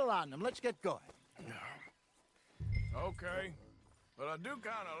saddle on him, let's get going. Okay, but I do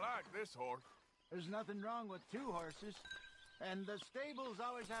kind of like this horse. There's nothing wrong with two horses, and the stables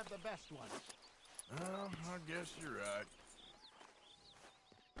always have the best ones. Well, I guess you're right.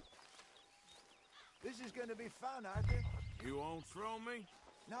 This is gonna be fun, Arthur. You won't throw me?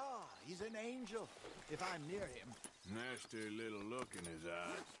 No, he's an angel, if I'm near him. Nasty little look in his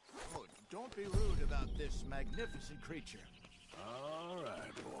eyes. don't be rude about this magnificent creature. All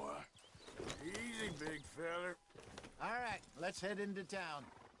right, boy. Easy, big feller. All right, let's head into town.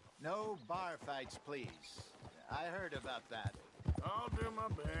 No bar fights, please. I heard about that. I'll do my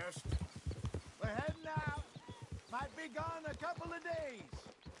best. We're heading out. Might be gone a couple of days.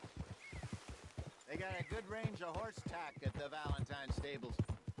 They got a good range of horse tack at the Valentine stables.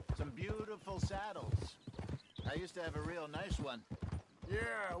 Some beautiful saddles. I used to have a real nice one.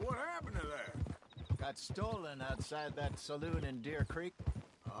 Yeah, what happened to that? Got stolen outside that saloon in Deer Creek.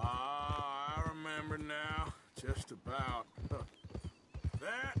 Ah, I remember now. Just about.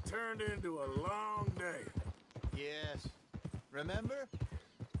 That turned into a long day. Yes. Remember?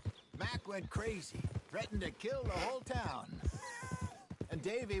 Mac went crazy, threatened to kill the whole town. And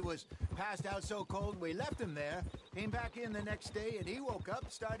Davy was passed out so cold we left him there, came back in the next day, and he woke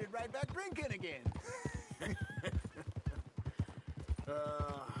up, started right back drinking again.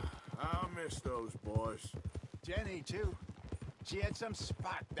 I'll miss those boys. Jenny, too. She had some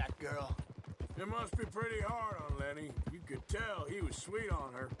spark, that girl. It must be pretty hard on Lenny. You could tell he was sweet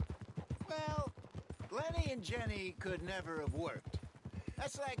on her. Well, Lenny and Jenny could never have worked.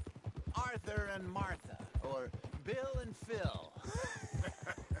 That's like Arthur and Martha, or Bill and Phil.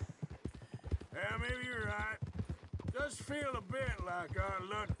 Yeah, maybe you're right. Does feel a bit like our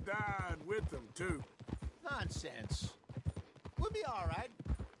luck died with them, too. Nonsense. We'll be all right.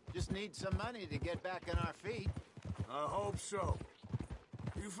 Just need some money to get back on our feet. I hope so.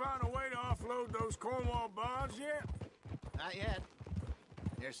 You found a way to offload those Cornwall bonds yet? Not yet.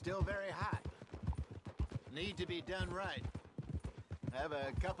 They're still very hot. Need to be done right. I have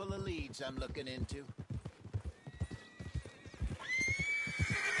a couple of leads I'm looking into.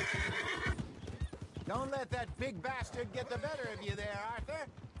 Don't let that big bastard get the better of you there, Arthur.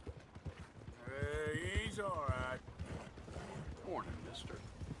 He's all right. Morning, mister.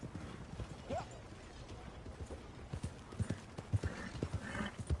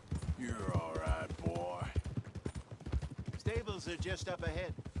 You're all right, boy. Stables are just up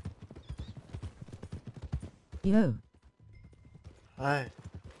ahead. Yo. Hi.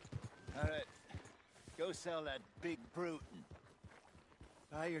 All right. Go sell that big brute and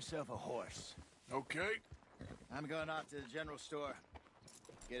buy yourself a horse. Okay. I'm going off to the general store.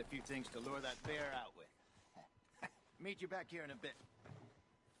 Get a few things to lure that bear out with. Meet you back here in a bit.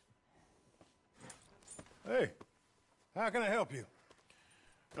 Hey, how can I help you?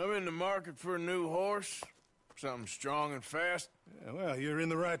 I'm in the market for a new horse. Something strong and fast. Yeah, well, you're in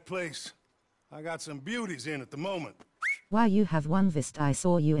the right place. I got some beauties in at the moment. Why you have one vest I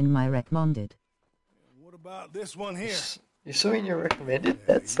saw you in my recommended. What about this one here? You saw in your recommended?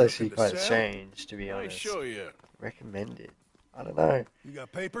 That's actually quite strange, to be I honest. show you. Recommended. I don't know. You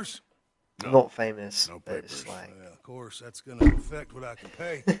got papers? No. Not famous, No but papers. it's like... Well, of course, that's going to affect what I can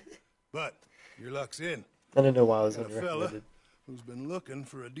pay. But your luck's in. I don't know why I was Got on a fella recommended. who's been looking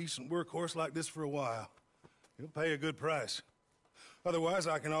for a decent workhorse like this for a while. He'll pay a good price. Otherwise,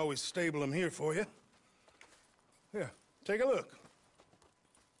 I can always stable him here for you. Here, take a look.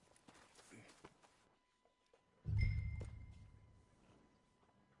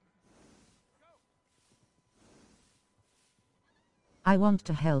 I want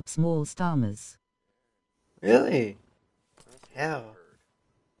to help small farmers. Really? How?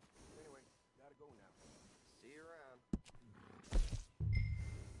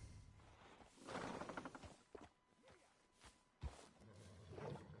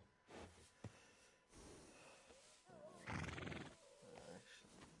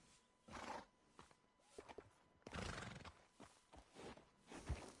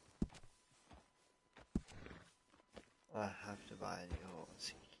 I have to buy a new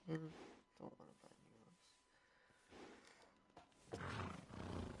horse. Don't want to buy a new horse.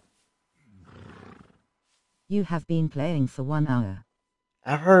 You have been playing for 1 hour.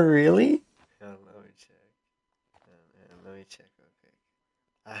 Have I really? Let me check. Let me check real quick.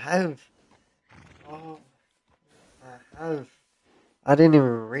 I have. Oh, I have. I didn't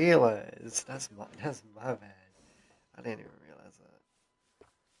even realize. That's my bad. I didn't even realize that.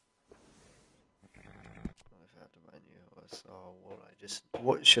 If I have to buy a new horse,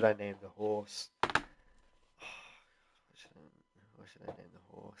 what should I name the horse? What should I name the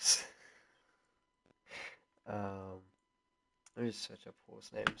horse? Let me just search up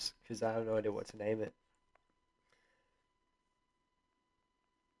horse names because I have no idea what to name it.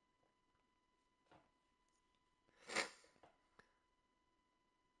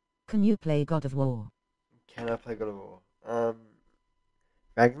 Can you play God of War? Can I play God of War?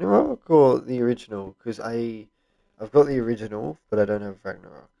 Ragnarok or the original? Because I've got the original, but I don't have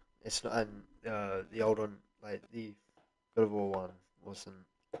Ragnarok. It's not, and the old one, like the God of War one, wasn't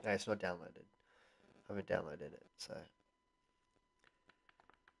No, it's not downloaded. I haven't downloaded it, so.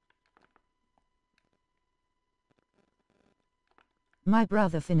 My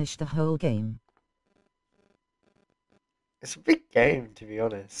brother finished the whole game. It's a big game, to be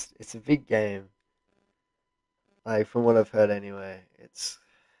honest. It's a big game. Like, from what I've heard anyway, it's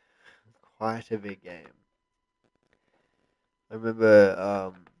quite a big game. I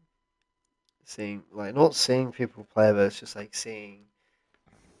remember seeing, like, not seeing people play, but it's just like seeing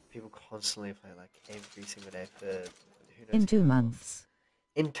people constantly play, like, every single day for who knows In 2 how long. months.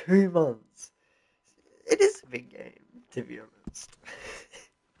 In 2 months. It is a big game, to be honest.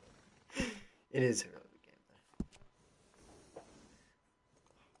 It is a really big game, though.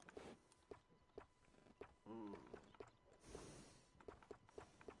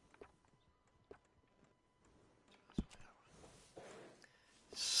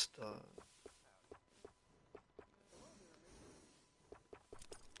 Stop.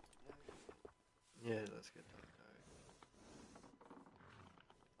 Yeah, let's get that going.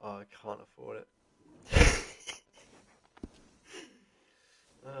 Oh, I can't afford it.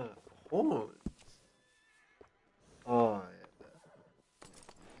 Horns. Oh, yeah.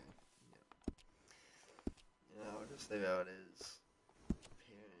 Yeah, I'll just leave how it is.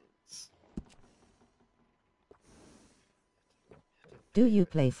 Appearance. Do you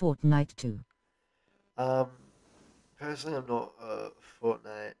play Fortnite too? Personally, I'm not a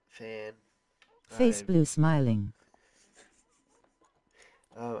Fortnite fan. Face blue smiling.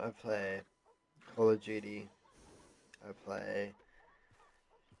 I play Call of Duty. I play.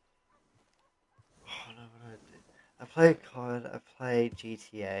 Oh no, what do I do? I play COD. I play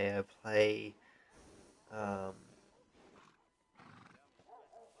GTA. I play. I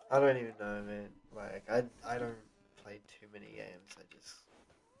don't even know, man. Like I don't play too many games. I just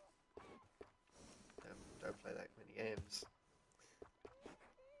don't play that many games.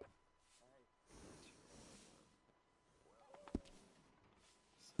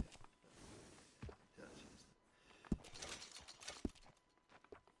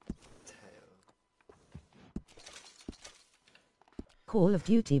 Call of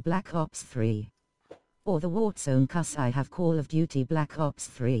Duty Black Ops 3. Or the Warzone, cuz I have Call of Duty Black Ops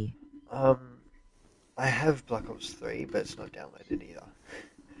 3. I have Black Ops 3, but it's not downloaded either.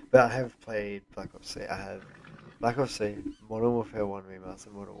 But I have played Black Ops 3. I have Black Ops 3, Modern Warfare 1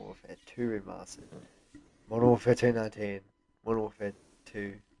 Remastered, Modern Warfare 2 Remastered, Modern Warfare 2019, Modern Warfare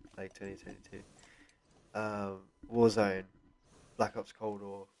 2, like 2022, Warzone, Black Ops Cold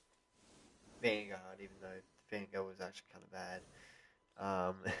War, Vanguard, even though Vanguard was actually kind of bad.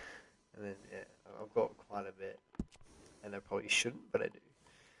 And then, yeah, I've got quite a bit. And I probably shouldn't, but I do.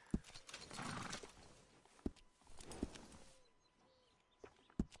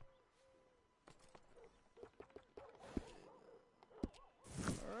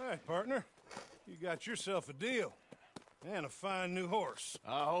 All right, partner. You got yourself a deal. And a fine new horse.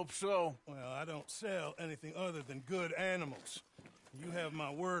 I hope so. Well, I don't sell anything other than good animals. You have my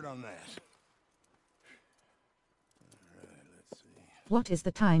word on that. All right, let's see. What is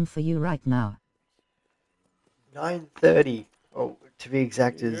the time for you right now? 9:30. Oh, to be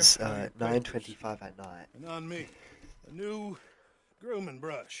exact, is 9:25 at night. And on me, a new grooming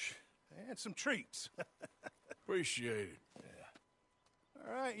brush and some treats. Appreciate it. Yeah.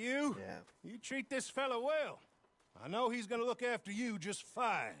 All right, you. Yeah. You treat this fella well. I know he's gonna look after you just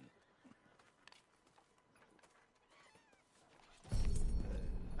fine.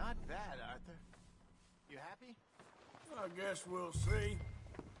 Not bad, Arthur. You happy? I guess we'll see.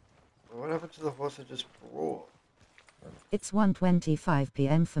 What happened to the horse I just brought? It's 1:25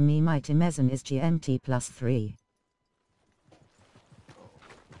 p.m. for me. My Timezen is GMT +3.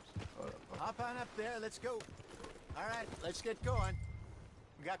 Hop on up there, let's go. All right, let's get going.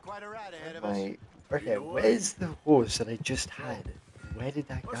 We got quite a ride ahead of us. Mate, okay, where's the horse that I just had? Where did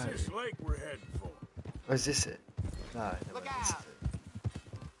that go? What's this lake we're heading for? Oh, is this it? No, Look this is out. it.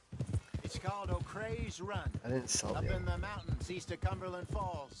 It's called O'Creagh's Run. I didn't sell Up the in the mountains east of Cumberland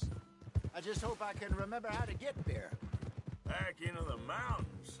Falls. I just hope I can remember how to get there. Back into the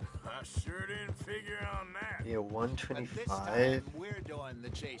mountains. I sure didn't figure on that. Yeah, But this 1:25 time, we're doing the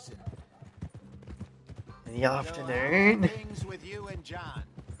chasing. in the afternoon. Things with you and John.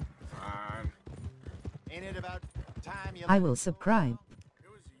 Fine. Ain't it about time you... I will subscribe.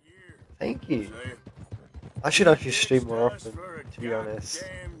 Thank you. I should actually stream more often, to be honest.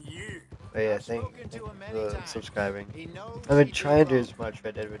 But yeah, thank you for subscribing. I'm gonna try and do as much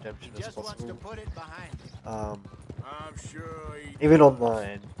Red Dead Redemption as possible. I'm sure Even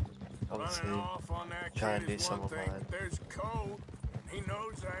online, obviously, try and do some online. There's code. He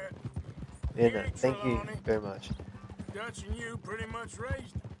knows that. Yeah, no, thank you very much. Dutch and you pretty much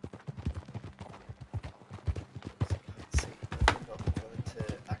raised him.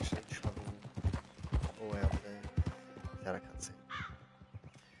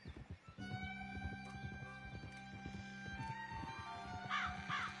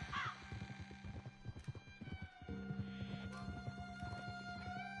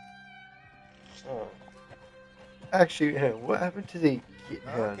 Oh. Actually, what happened to the kid?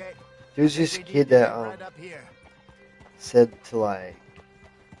 There was this kid that said to like,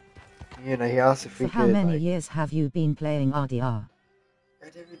 he asked if For we how could many like years have you been playing RDR?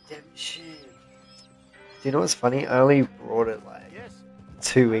 Red Dead Redemption. Do you know what's funny? I only brought it like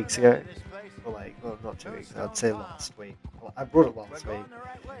 2 weeks ago, or like, well, not 2 weeks. I'd say last week. Well, I brought it last week,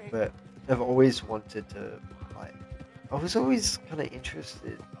 but I've always wanted to like. I was always kind of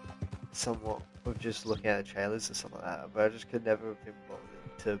interested, somewhat, of just looking at the trailers and stuff like that, but I just could never have been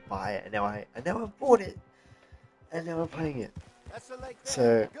bothered to buy it. And now I've bought it, and now I'm playing it. That's the lake there.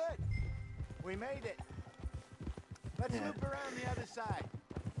 So Good. We made it. Let's loop around the other side.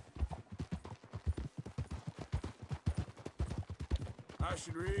 I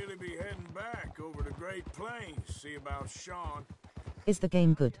should really be heading back over the Great Plains, see about Sean. Is the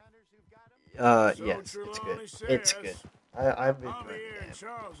game good? Yes, it's good. It's good. I've been enjoying Javier and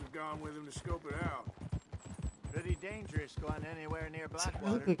Charles have gone with him to scope it out. Pretty dangerous going anywhere near Blackwater. It's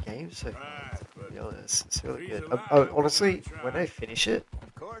a really good game so far, to be honest. It's really good. Honestly, when I finish it,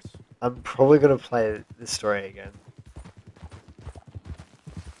 I'm probably going to play the story again.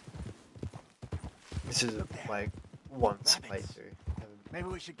 This is like once playthrough. Maybe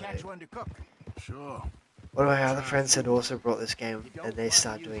we should catch one to cook. Sure. One of my other friends had also brought this game, and they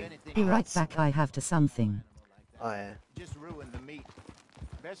start doing. Be right back. I have to something. Oh yeah. Just ruin the meat.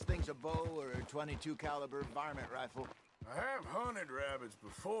 Best thing's a bow or a 22 caliber varmint rifle. I have hunted rabbits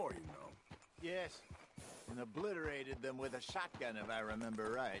before, you know. Yes, and obliterated them with a shotgun, if I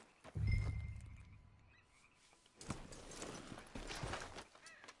remember right.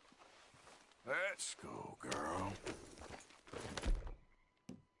 Let's go, girl.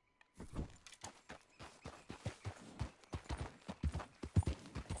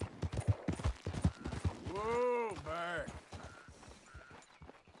 Whoa, back.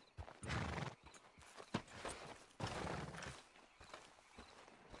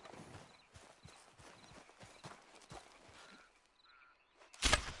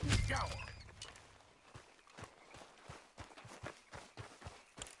 Go.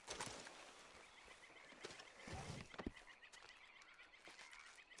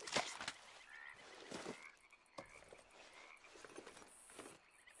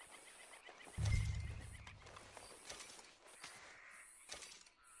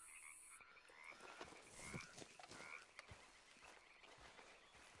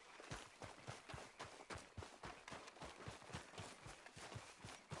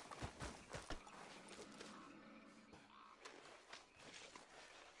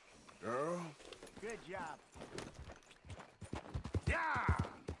 Girl. Good job. Yeah!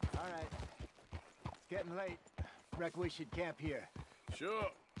 All right. Getting late. Reckon we should camp here. Sure.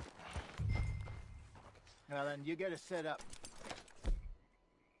 Now then, you get us set up.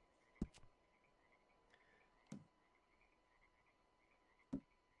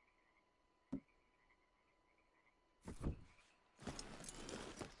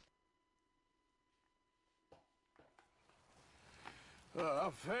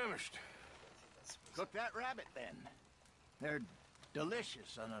 I'm famished. Cook that rabbit, then. They're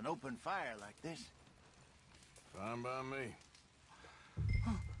delicious on an open fire like this. Fine by me.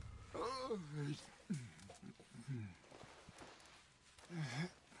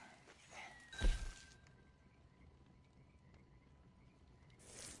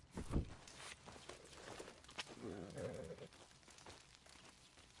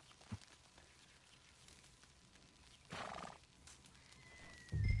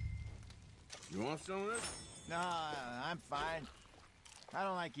 You want some of this? No, I'm fine. I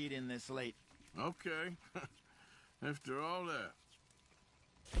don't like eating this late. Okay. After all that.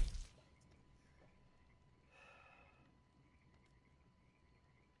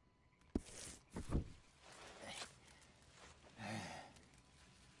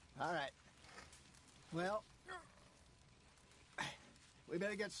 All right. Well, we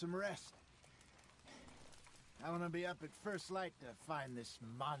better get some rest. I want to be up at first light to find this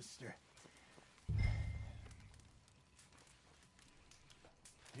monster.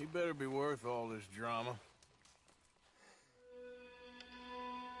 He better be worth all this drama.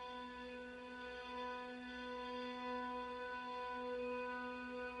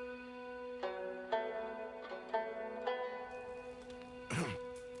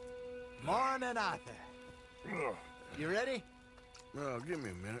 Morning, Arthur. You ready? Well, give me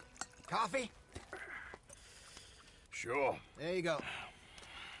a minute. Coffee? Sure. There you go.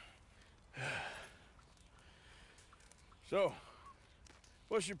 So,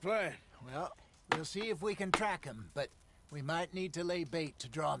 what's your plan? Well, we'll see if we can track him, but we might need to lay bait to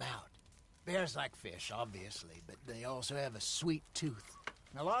draw him out. Bears like fish, obviously, but they also have a sweet tooth.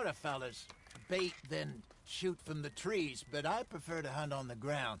 A lot of fellas bait than shoot from the trees, but I prefer to hunt on the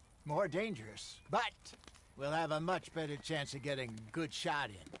ground. More dangerous, but we'll have a much better chance of getting a good shot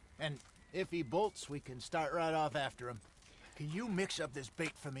in. And if he bolts, we can start right off after him. Can you mix up this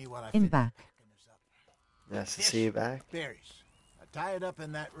bait for me while I In finish back. packing this up? Nice to see you back. Berries. Tie it up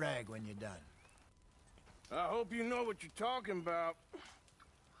in that rag when you're done. I hope you know what you're talking about.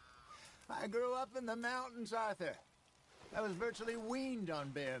 I grew up in the mountains, Arthur. I was virtually weaned on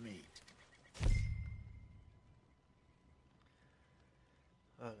bear meat.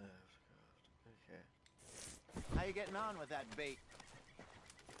 Oh no, okay. How you getting on with that bait?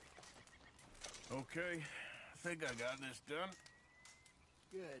 Okay, I think I got this done.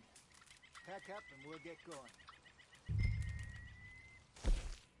 Good. Pack up and we'll get going.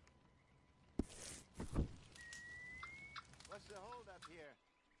 What's the hold up here?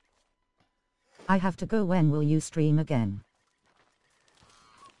 I have to go. When will you stream again?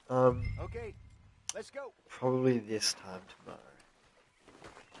 Okay, let's go. Probably this time tomorrow.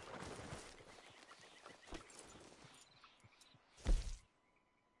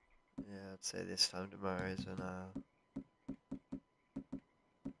 Yeah, I'd say this time tomorrow is when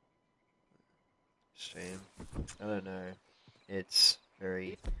stream. I don't know. It's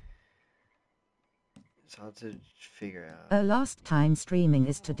hard to figure out. Last time streaming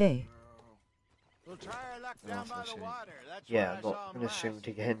is today. We'll try our luck down by the water. That's Yeah, where I'm I not saw him gonna stream last.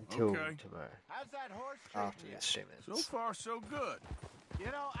 it again till Okay. tomorrow. How's that horse After treating the stream So ends. far, so good. you?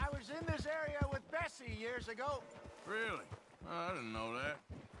 You know, I was in this area with Bessie years ago. Really? I didn't know that.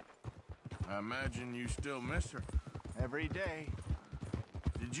 I imagine you still miss her. Every day.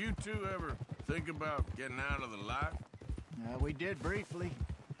 Did you two ever think about getting out of the life? We did briefly.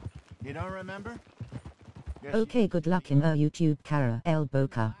 You don't remember? Yes, Okay, good luck in YouTube, Kara El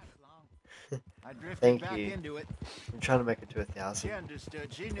Boca. I drifted Thank back you. into it. I'm trying to make it to 1,000 She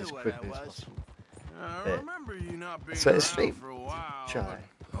understood. She knew as what I quickly as was. possible. I Yeah. remember you not being So around it's stream. for a while, Try.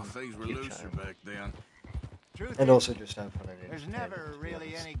 but things were Keep looser trying. back then. Truth And is, also just have fun and there's entertainment, never to be really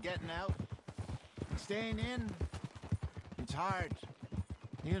honest. any getting out. Staying in, it's hard.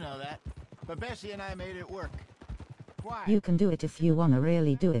 You know that. But Bessie and I made it work. Why? You can do it if you wanna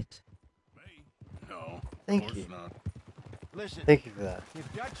really do it. No, Thank of course you. not. Listen, Thank you for that.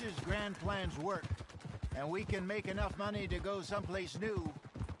 if Dutch's grand plans work, and we can make enough money to go someplace new,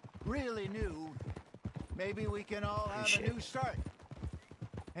 really new, maybe we can all have a Appreciate new it. start.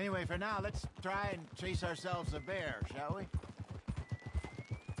 Anyway, for now, let's try and chase ourselves a bear, shall we?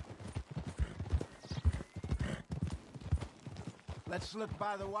 Let's slip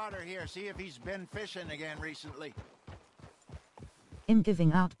by the water here, see if he's been fishing again recently. In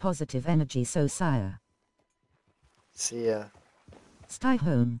giving out positive energy, so sire. See ya. Stay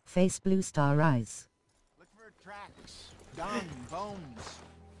home, face blue star eyes. Look for tracks, dung, bones,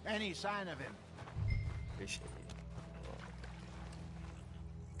 any sign of him. Appreciate you.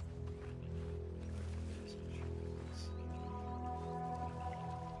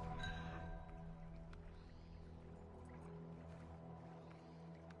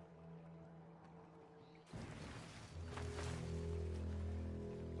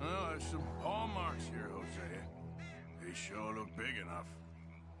 Well, there's some paw marks here, Hosea. They sure look big enough.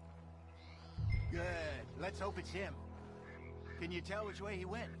 Good. Let's hope it's him. Can you tell which way he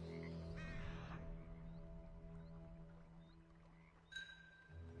went?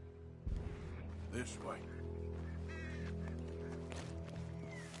 This way.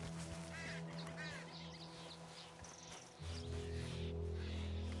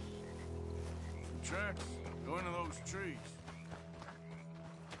 Some tracks go into those trees.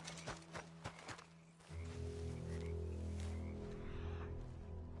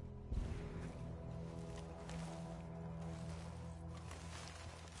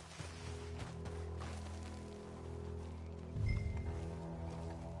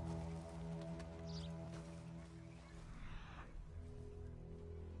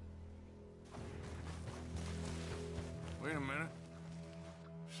 Wait a minute.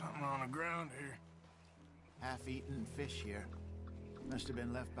 Something on the ground here. Half-eaten fish here. Must have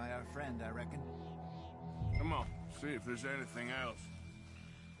been left by our friend, I reckon. Come on, see if there's anything else.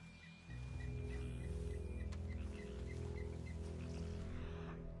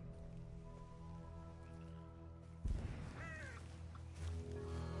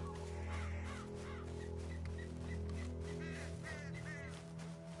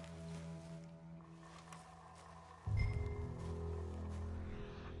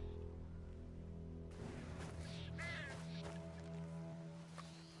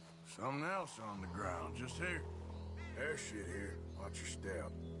 Something else on the ground, just here. There's shit here. Watch your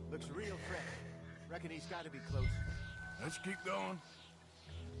step. Looks real fresh. Reckon he's got to be close. Let's keep going.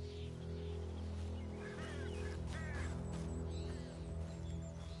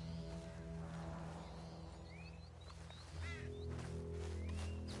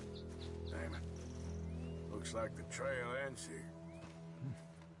 Looks like the trail ends here.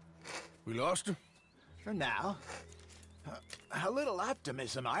 We lost him? For now. A little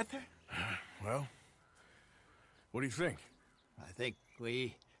optimism, Arthur. Well, what do you think? I think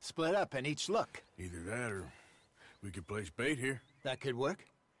we split up and each look. Either that or we could place bait here. That could work.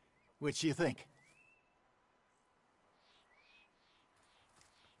 Which do you think?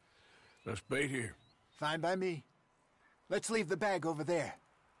 Let's bait here. Fine by me. Let's leave the bag over there.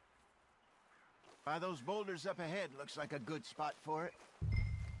 By those boulders up ahead, looks like a good spot for it.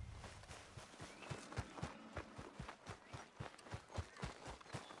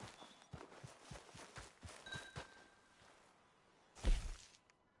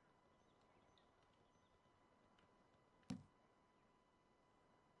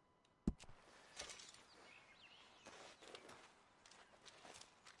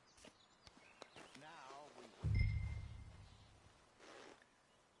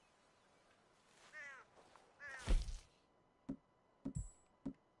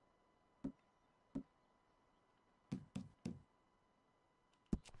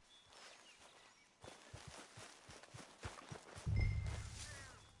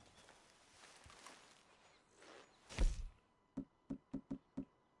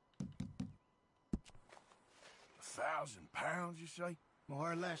 £1,000, you say?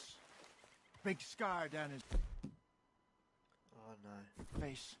 More or less. Big scar down his Oh no.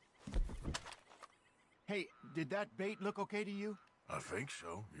 face. Hey, did that bait look okay to you? I think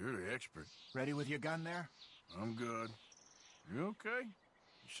so. You're the expert. Ready with your gun there? I'm good. You okay?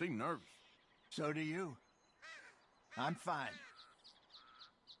 You seem nervous. So do you. I'm fine.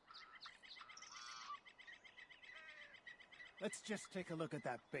 Let's just take a look at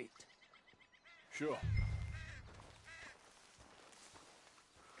that bait. Sure.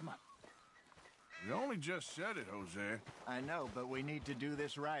 Come on. You only just said it, Jose. I know, but we need to do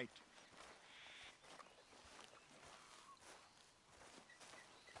this right.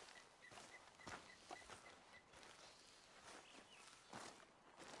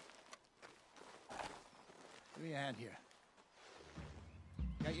 Give me a hand here.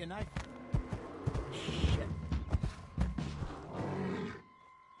 Got your knife? Shit.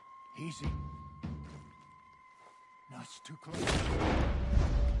 Easy. No, it's too close.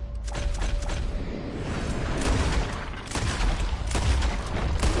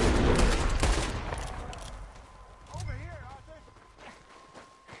 Over here, Arthur.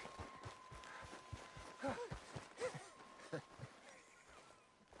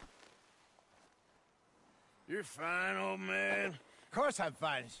 You're fine, old man. Of course I'm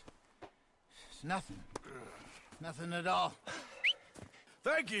fine. It's nothing. Nothing at all.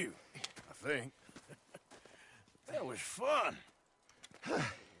 Thank you, I think. That was fun.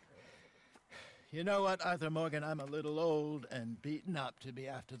 You know what, Arthur Morgan? I'm a little old and beaten up to be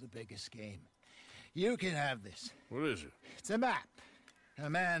after the biggest game. You can have this. What is it? It's a map. A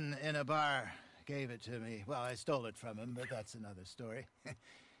man in a bar gave it to me. Well, I stole it from him, but that's another story.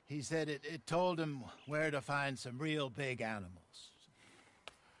 He said it told him where to find some real big animals.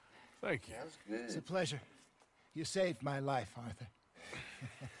 Thank you. That's good. It's a pleasure. You saved my life,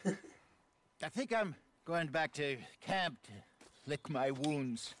 Arthur. I think I'm going back to camp to lick my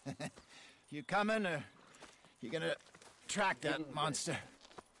wounds. You coming, or you gonna track that monster?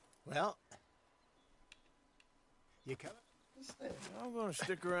 Well, you coming? I'm gonna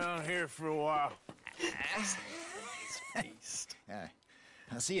stick around here for a while. Beast. All right.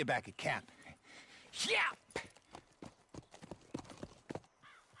 I'll see you back at camp. Yeah! Oh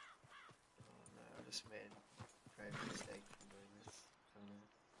no, I just made a grave mistake from doing this. Oh no.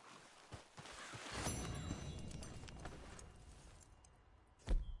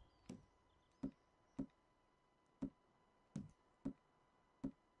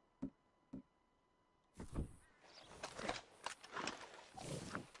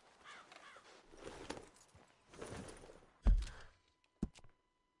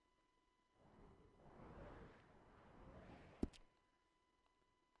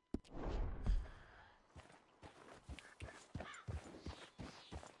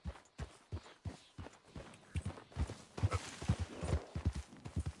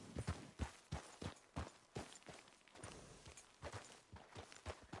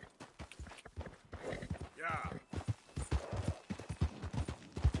 Yeah.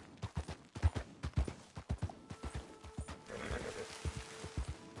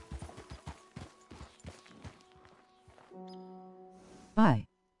 Bye.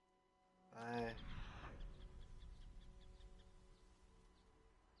 Bye.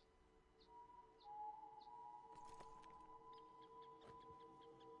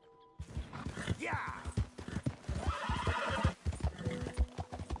 Yeah!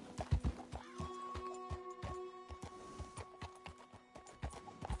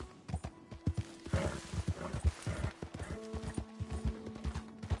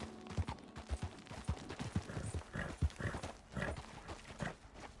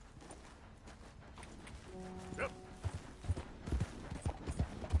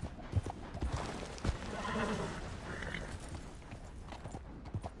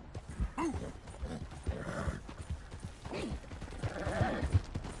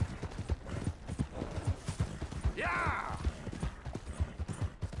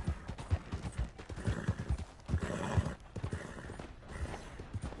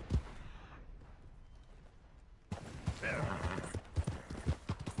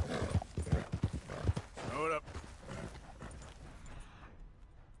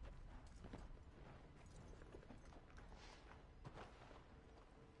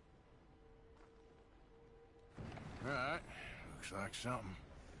 like something.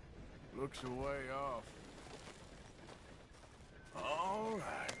 Looks a way off. All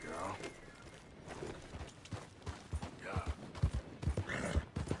right, girl.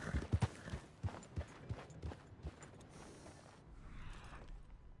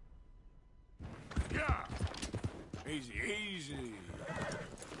 Yeah. Easy, easy.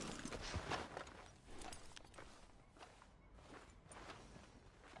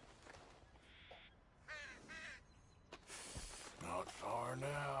 Not far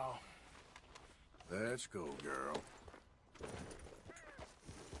now. Let's go, girl.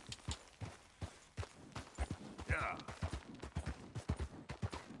 Yeah.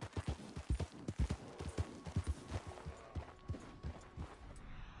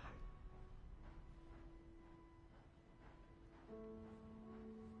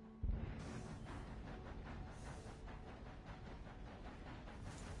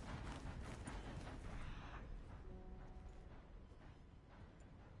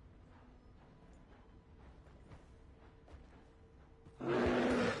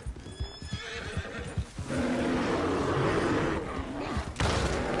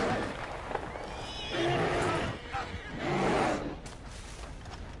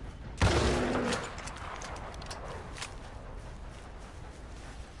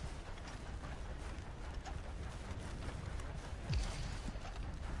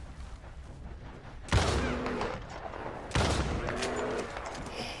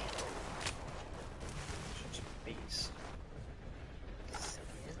 Beast.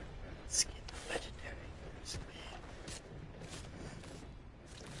 Skin legendary.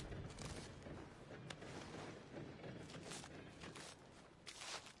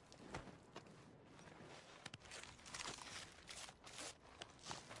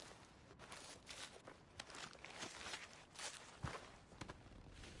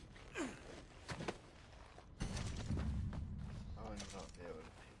 I would not be able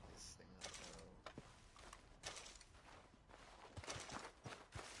to pick this thing up though.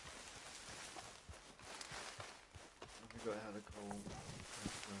 I forgot how to call the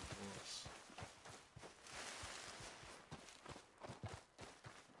horse.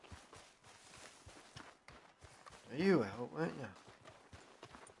 You out, weren't you?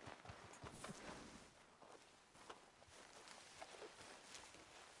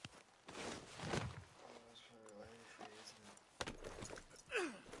 That's very late for you, isn't it?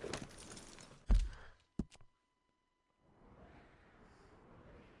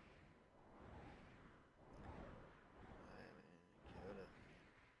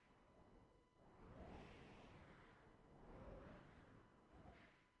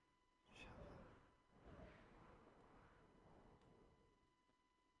 Kia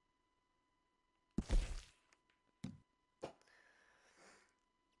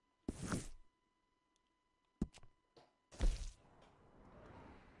ora.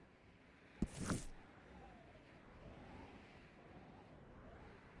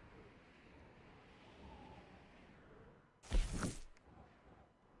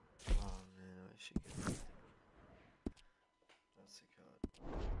 Oh man, I should get that. That's the card.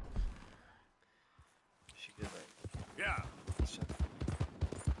 I should get that. Yeah. Shut up.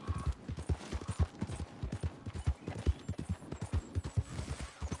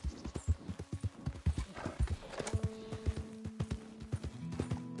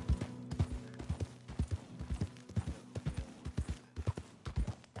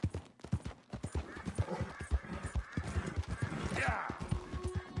 Yeah.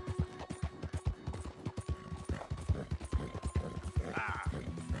 Ah.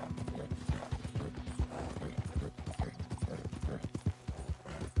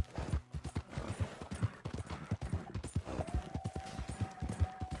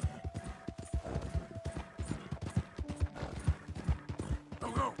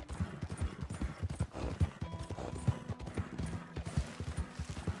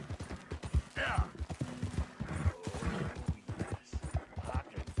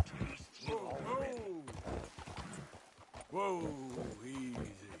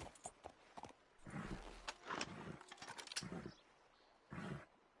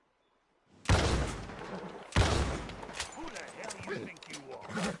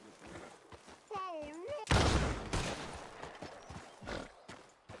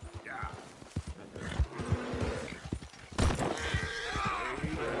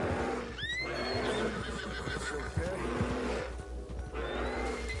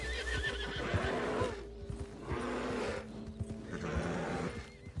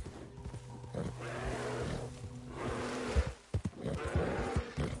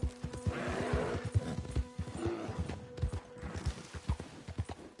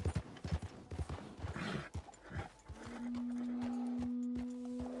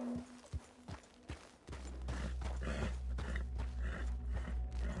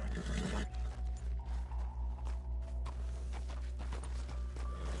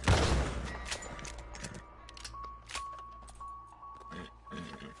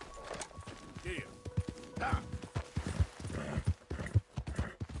 Here. Ah.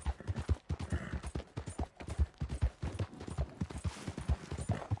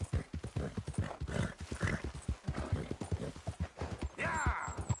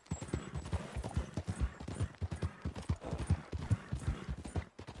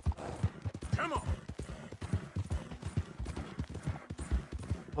 Come on.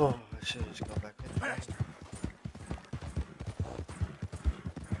 Oh, I should just go back in. Faster.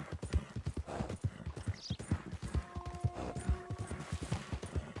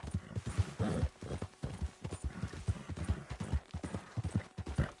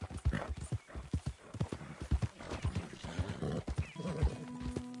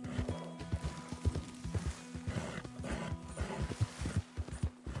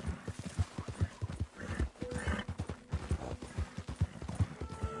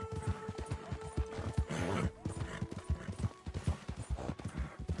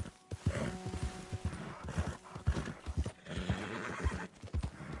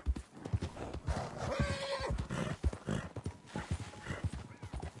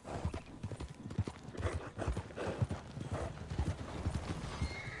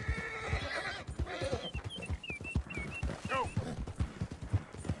 Go.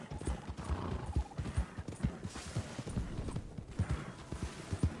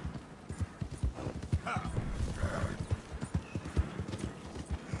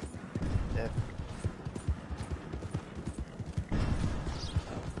 Yeah.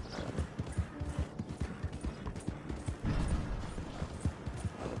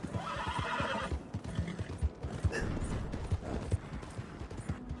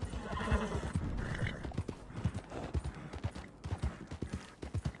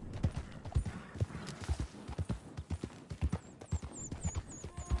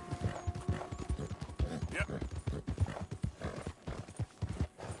 Yep.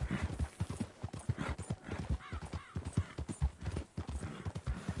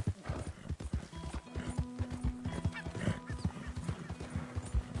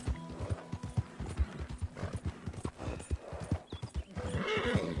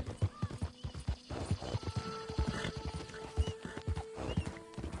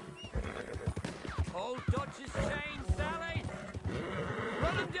 Hold Dutch's chain, Sally!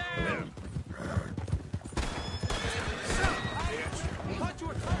 Run him down! Bitch. Thought you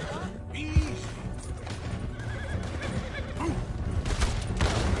were tough, huh? Easy.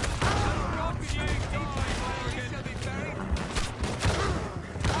 Rocket, you ain't dying, Morgan. Shall be buried.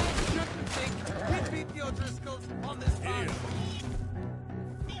 I shouldn't think we beat the O'Driscolls on this farm. Here.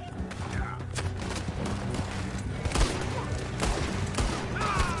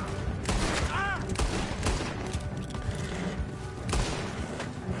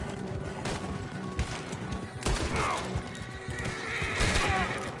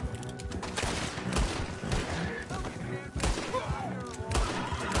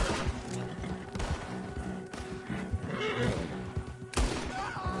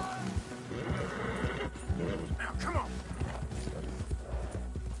 Now, come on.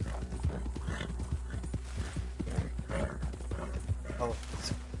 Oh,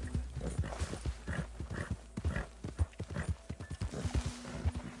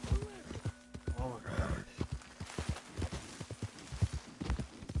 oh my gosh.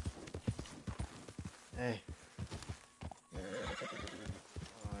 Hey.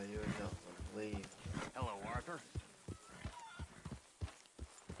 Oh, you would not believe. Hello, Arthur.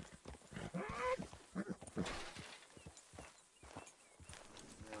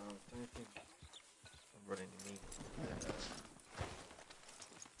 No, don't you think I'm running to me?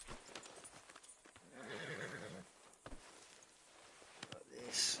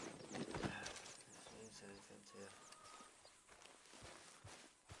 This. This means anything to you.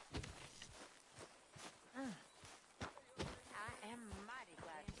 I am mighty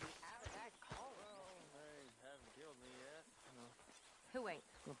glad to be out of that cold. They haven't killed me yet. Who ain't?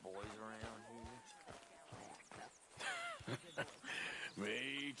 The boys around here.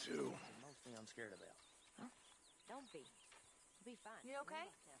 Me too. The most thing I'm scared about. Don't be. You'll be fine. You okay?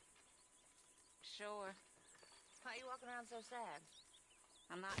 Sure. Why are you walking around so sad?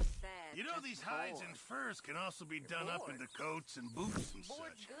 I'm not sad. You know just these hides bored. and furs can also be done up bored. into coats and boots and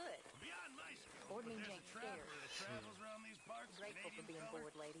Bored's such. good. Beyond my skill, Bored but means there's you ain't a traveler scared. that travels around these parts. Grateful for Canadian being fella,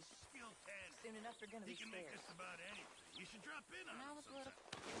 bored, lady. skilled hand. Soon enough you're gonna He be can make scared. just about anything. You should drop in on When I him was little.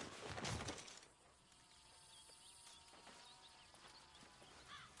 sometime.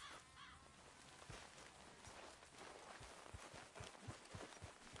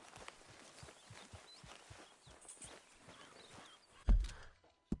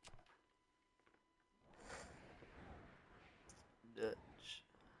 Dutch.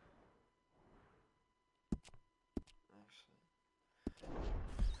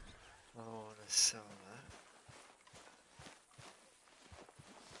 I want to sell that.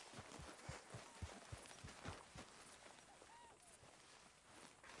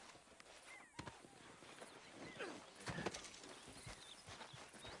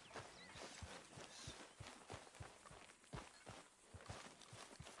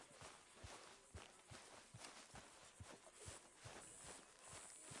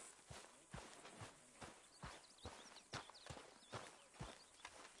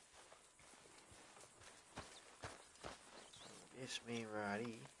 It's me,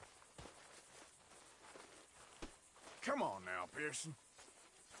 Roddy. Come on now, Pearson.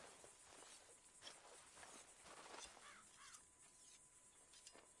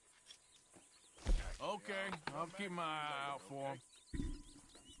 Okay, I'll keep my eye out for him.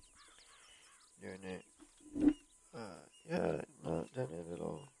 Doing it. Yeah, not done it at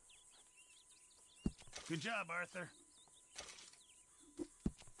all. Good job, Arthur.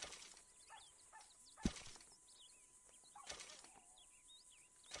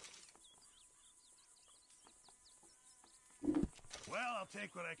 Well, I'll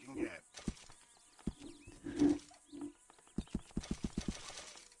take what I can get.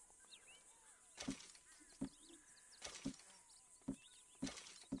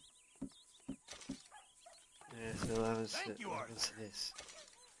 Yeah, so that was Thank you, that Arthur. was this.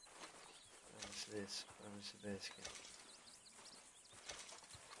 That was this. That was the biscuit.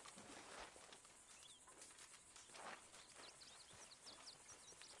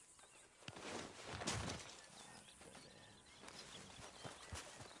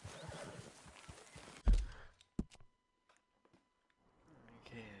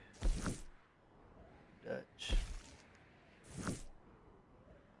 Okay. Dutch.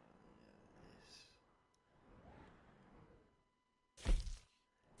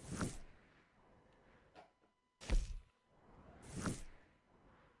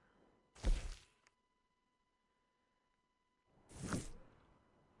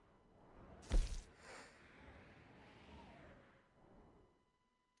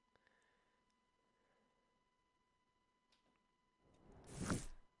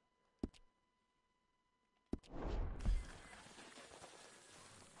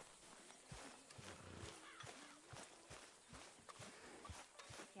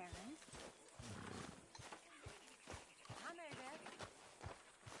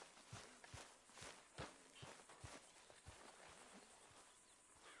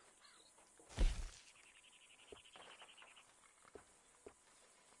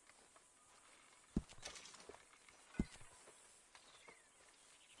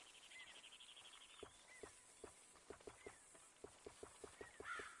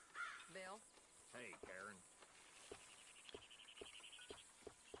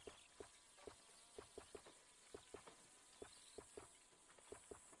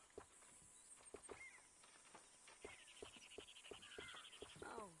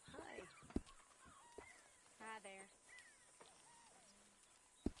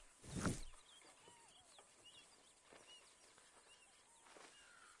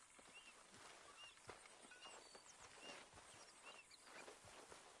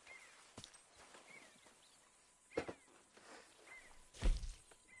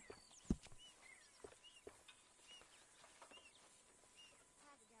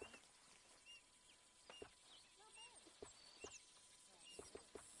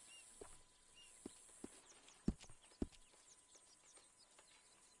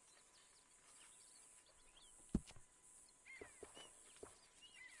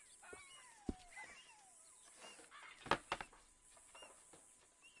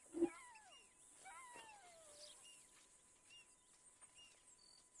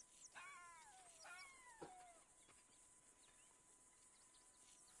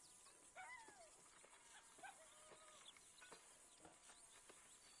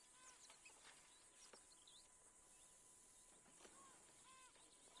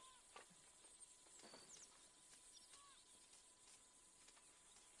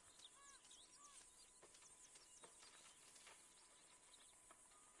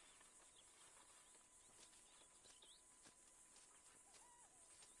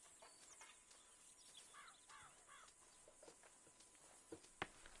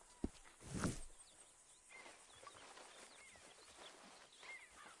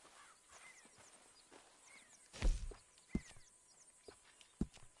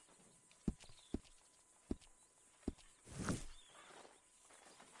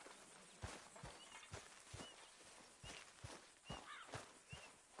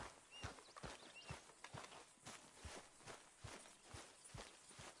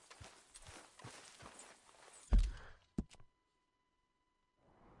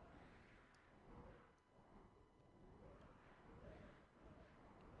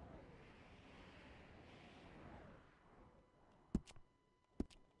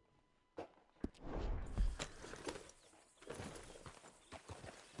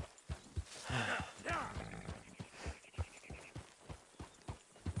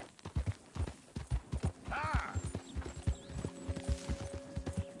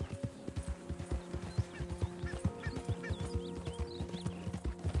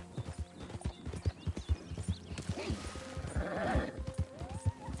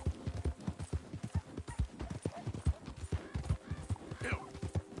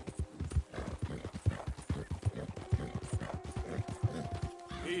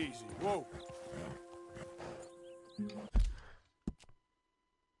 Easy. Whoa.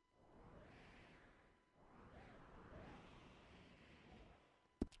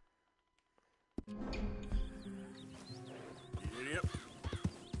 Yep.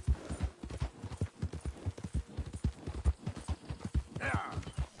 Yeah.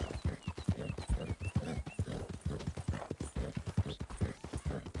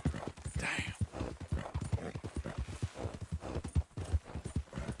 Damn.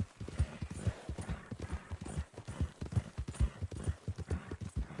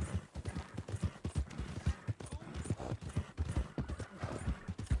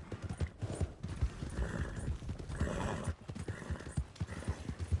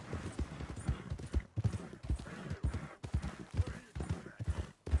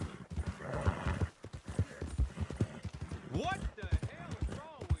 What the hell is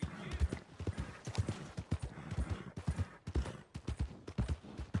wrong with you?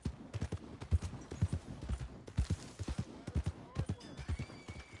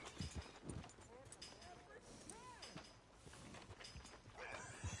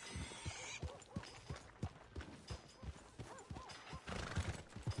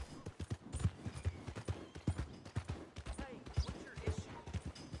 Hey, what's your issue?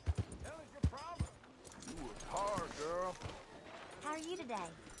 Hell is your problem? You worked hard, girl. How are you today?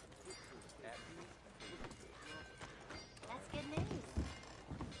 That's good news.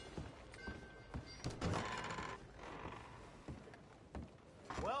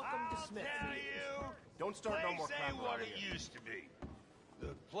 Welcome to Smith. Tell you, Don't start no more place crap ain't what around it here. used to be.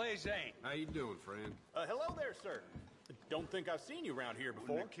 The place ain't. How you doing, friend? Hello there, sir. Don't think I've seen you around here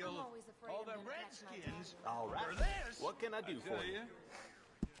before. Wouldn't have killed all the Redskins All right. for this. What can I do for you?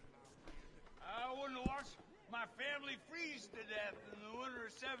 I wouldn't have watched my family freeze to death in the winter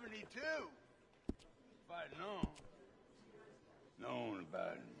of '72 if I'd known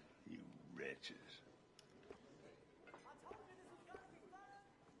about it, you wretches.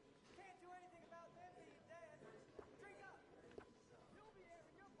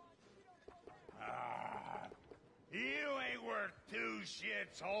 Ah, you ain't worth two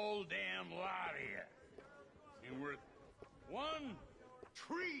shits, whole damn lot of you. You're worth one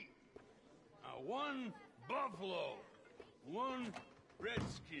tree, one buffalo, one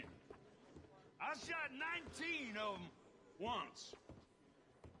redskin. I shot 19 of them once.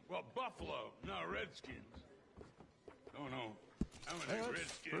 Well, buffalo, not redskins. Don't know how many That's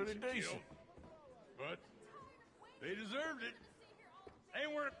redskins pretty you decent. killed, but they deserved it. They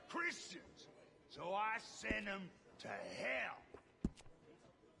weren't Christians, so I sent them to hell.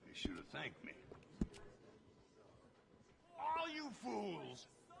 They should have thanked me. All you fools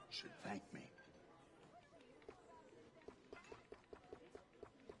should thank me.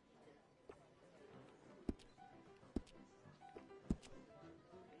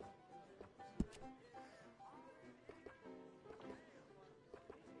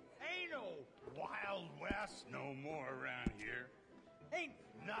 Ain't no Wild West no more around here. Ain't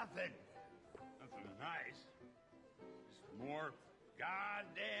nothing. Nothing nice. Just more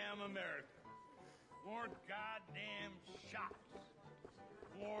goddamn America. More goddamn shops.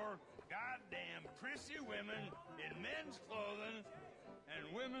 More goddamn prissy women in men's clothing and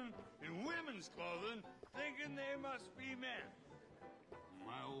women in women's clothing thinking they must be men.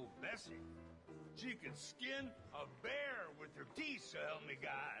 My old Bessie, she could skin a bear with her teeth, so help me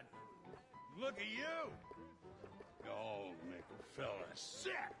God. Look at you. Y'all make a fella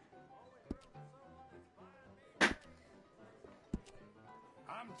sick.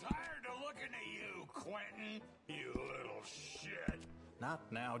 I'm tired of looking at you, Quentin, you little shit. Not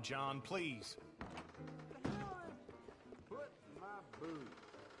now, John, please. Put my boot.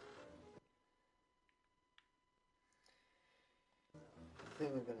 I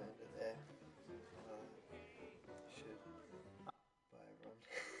think we're gonna end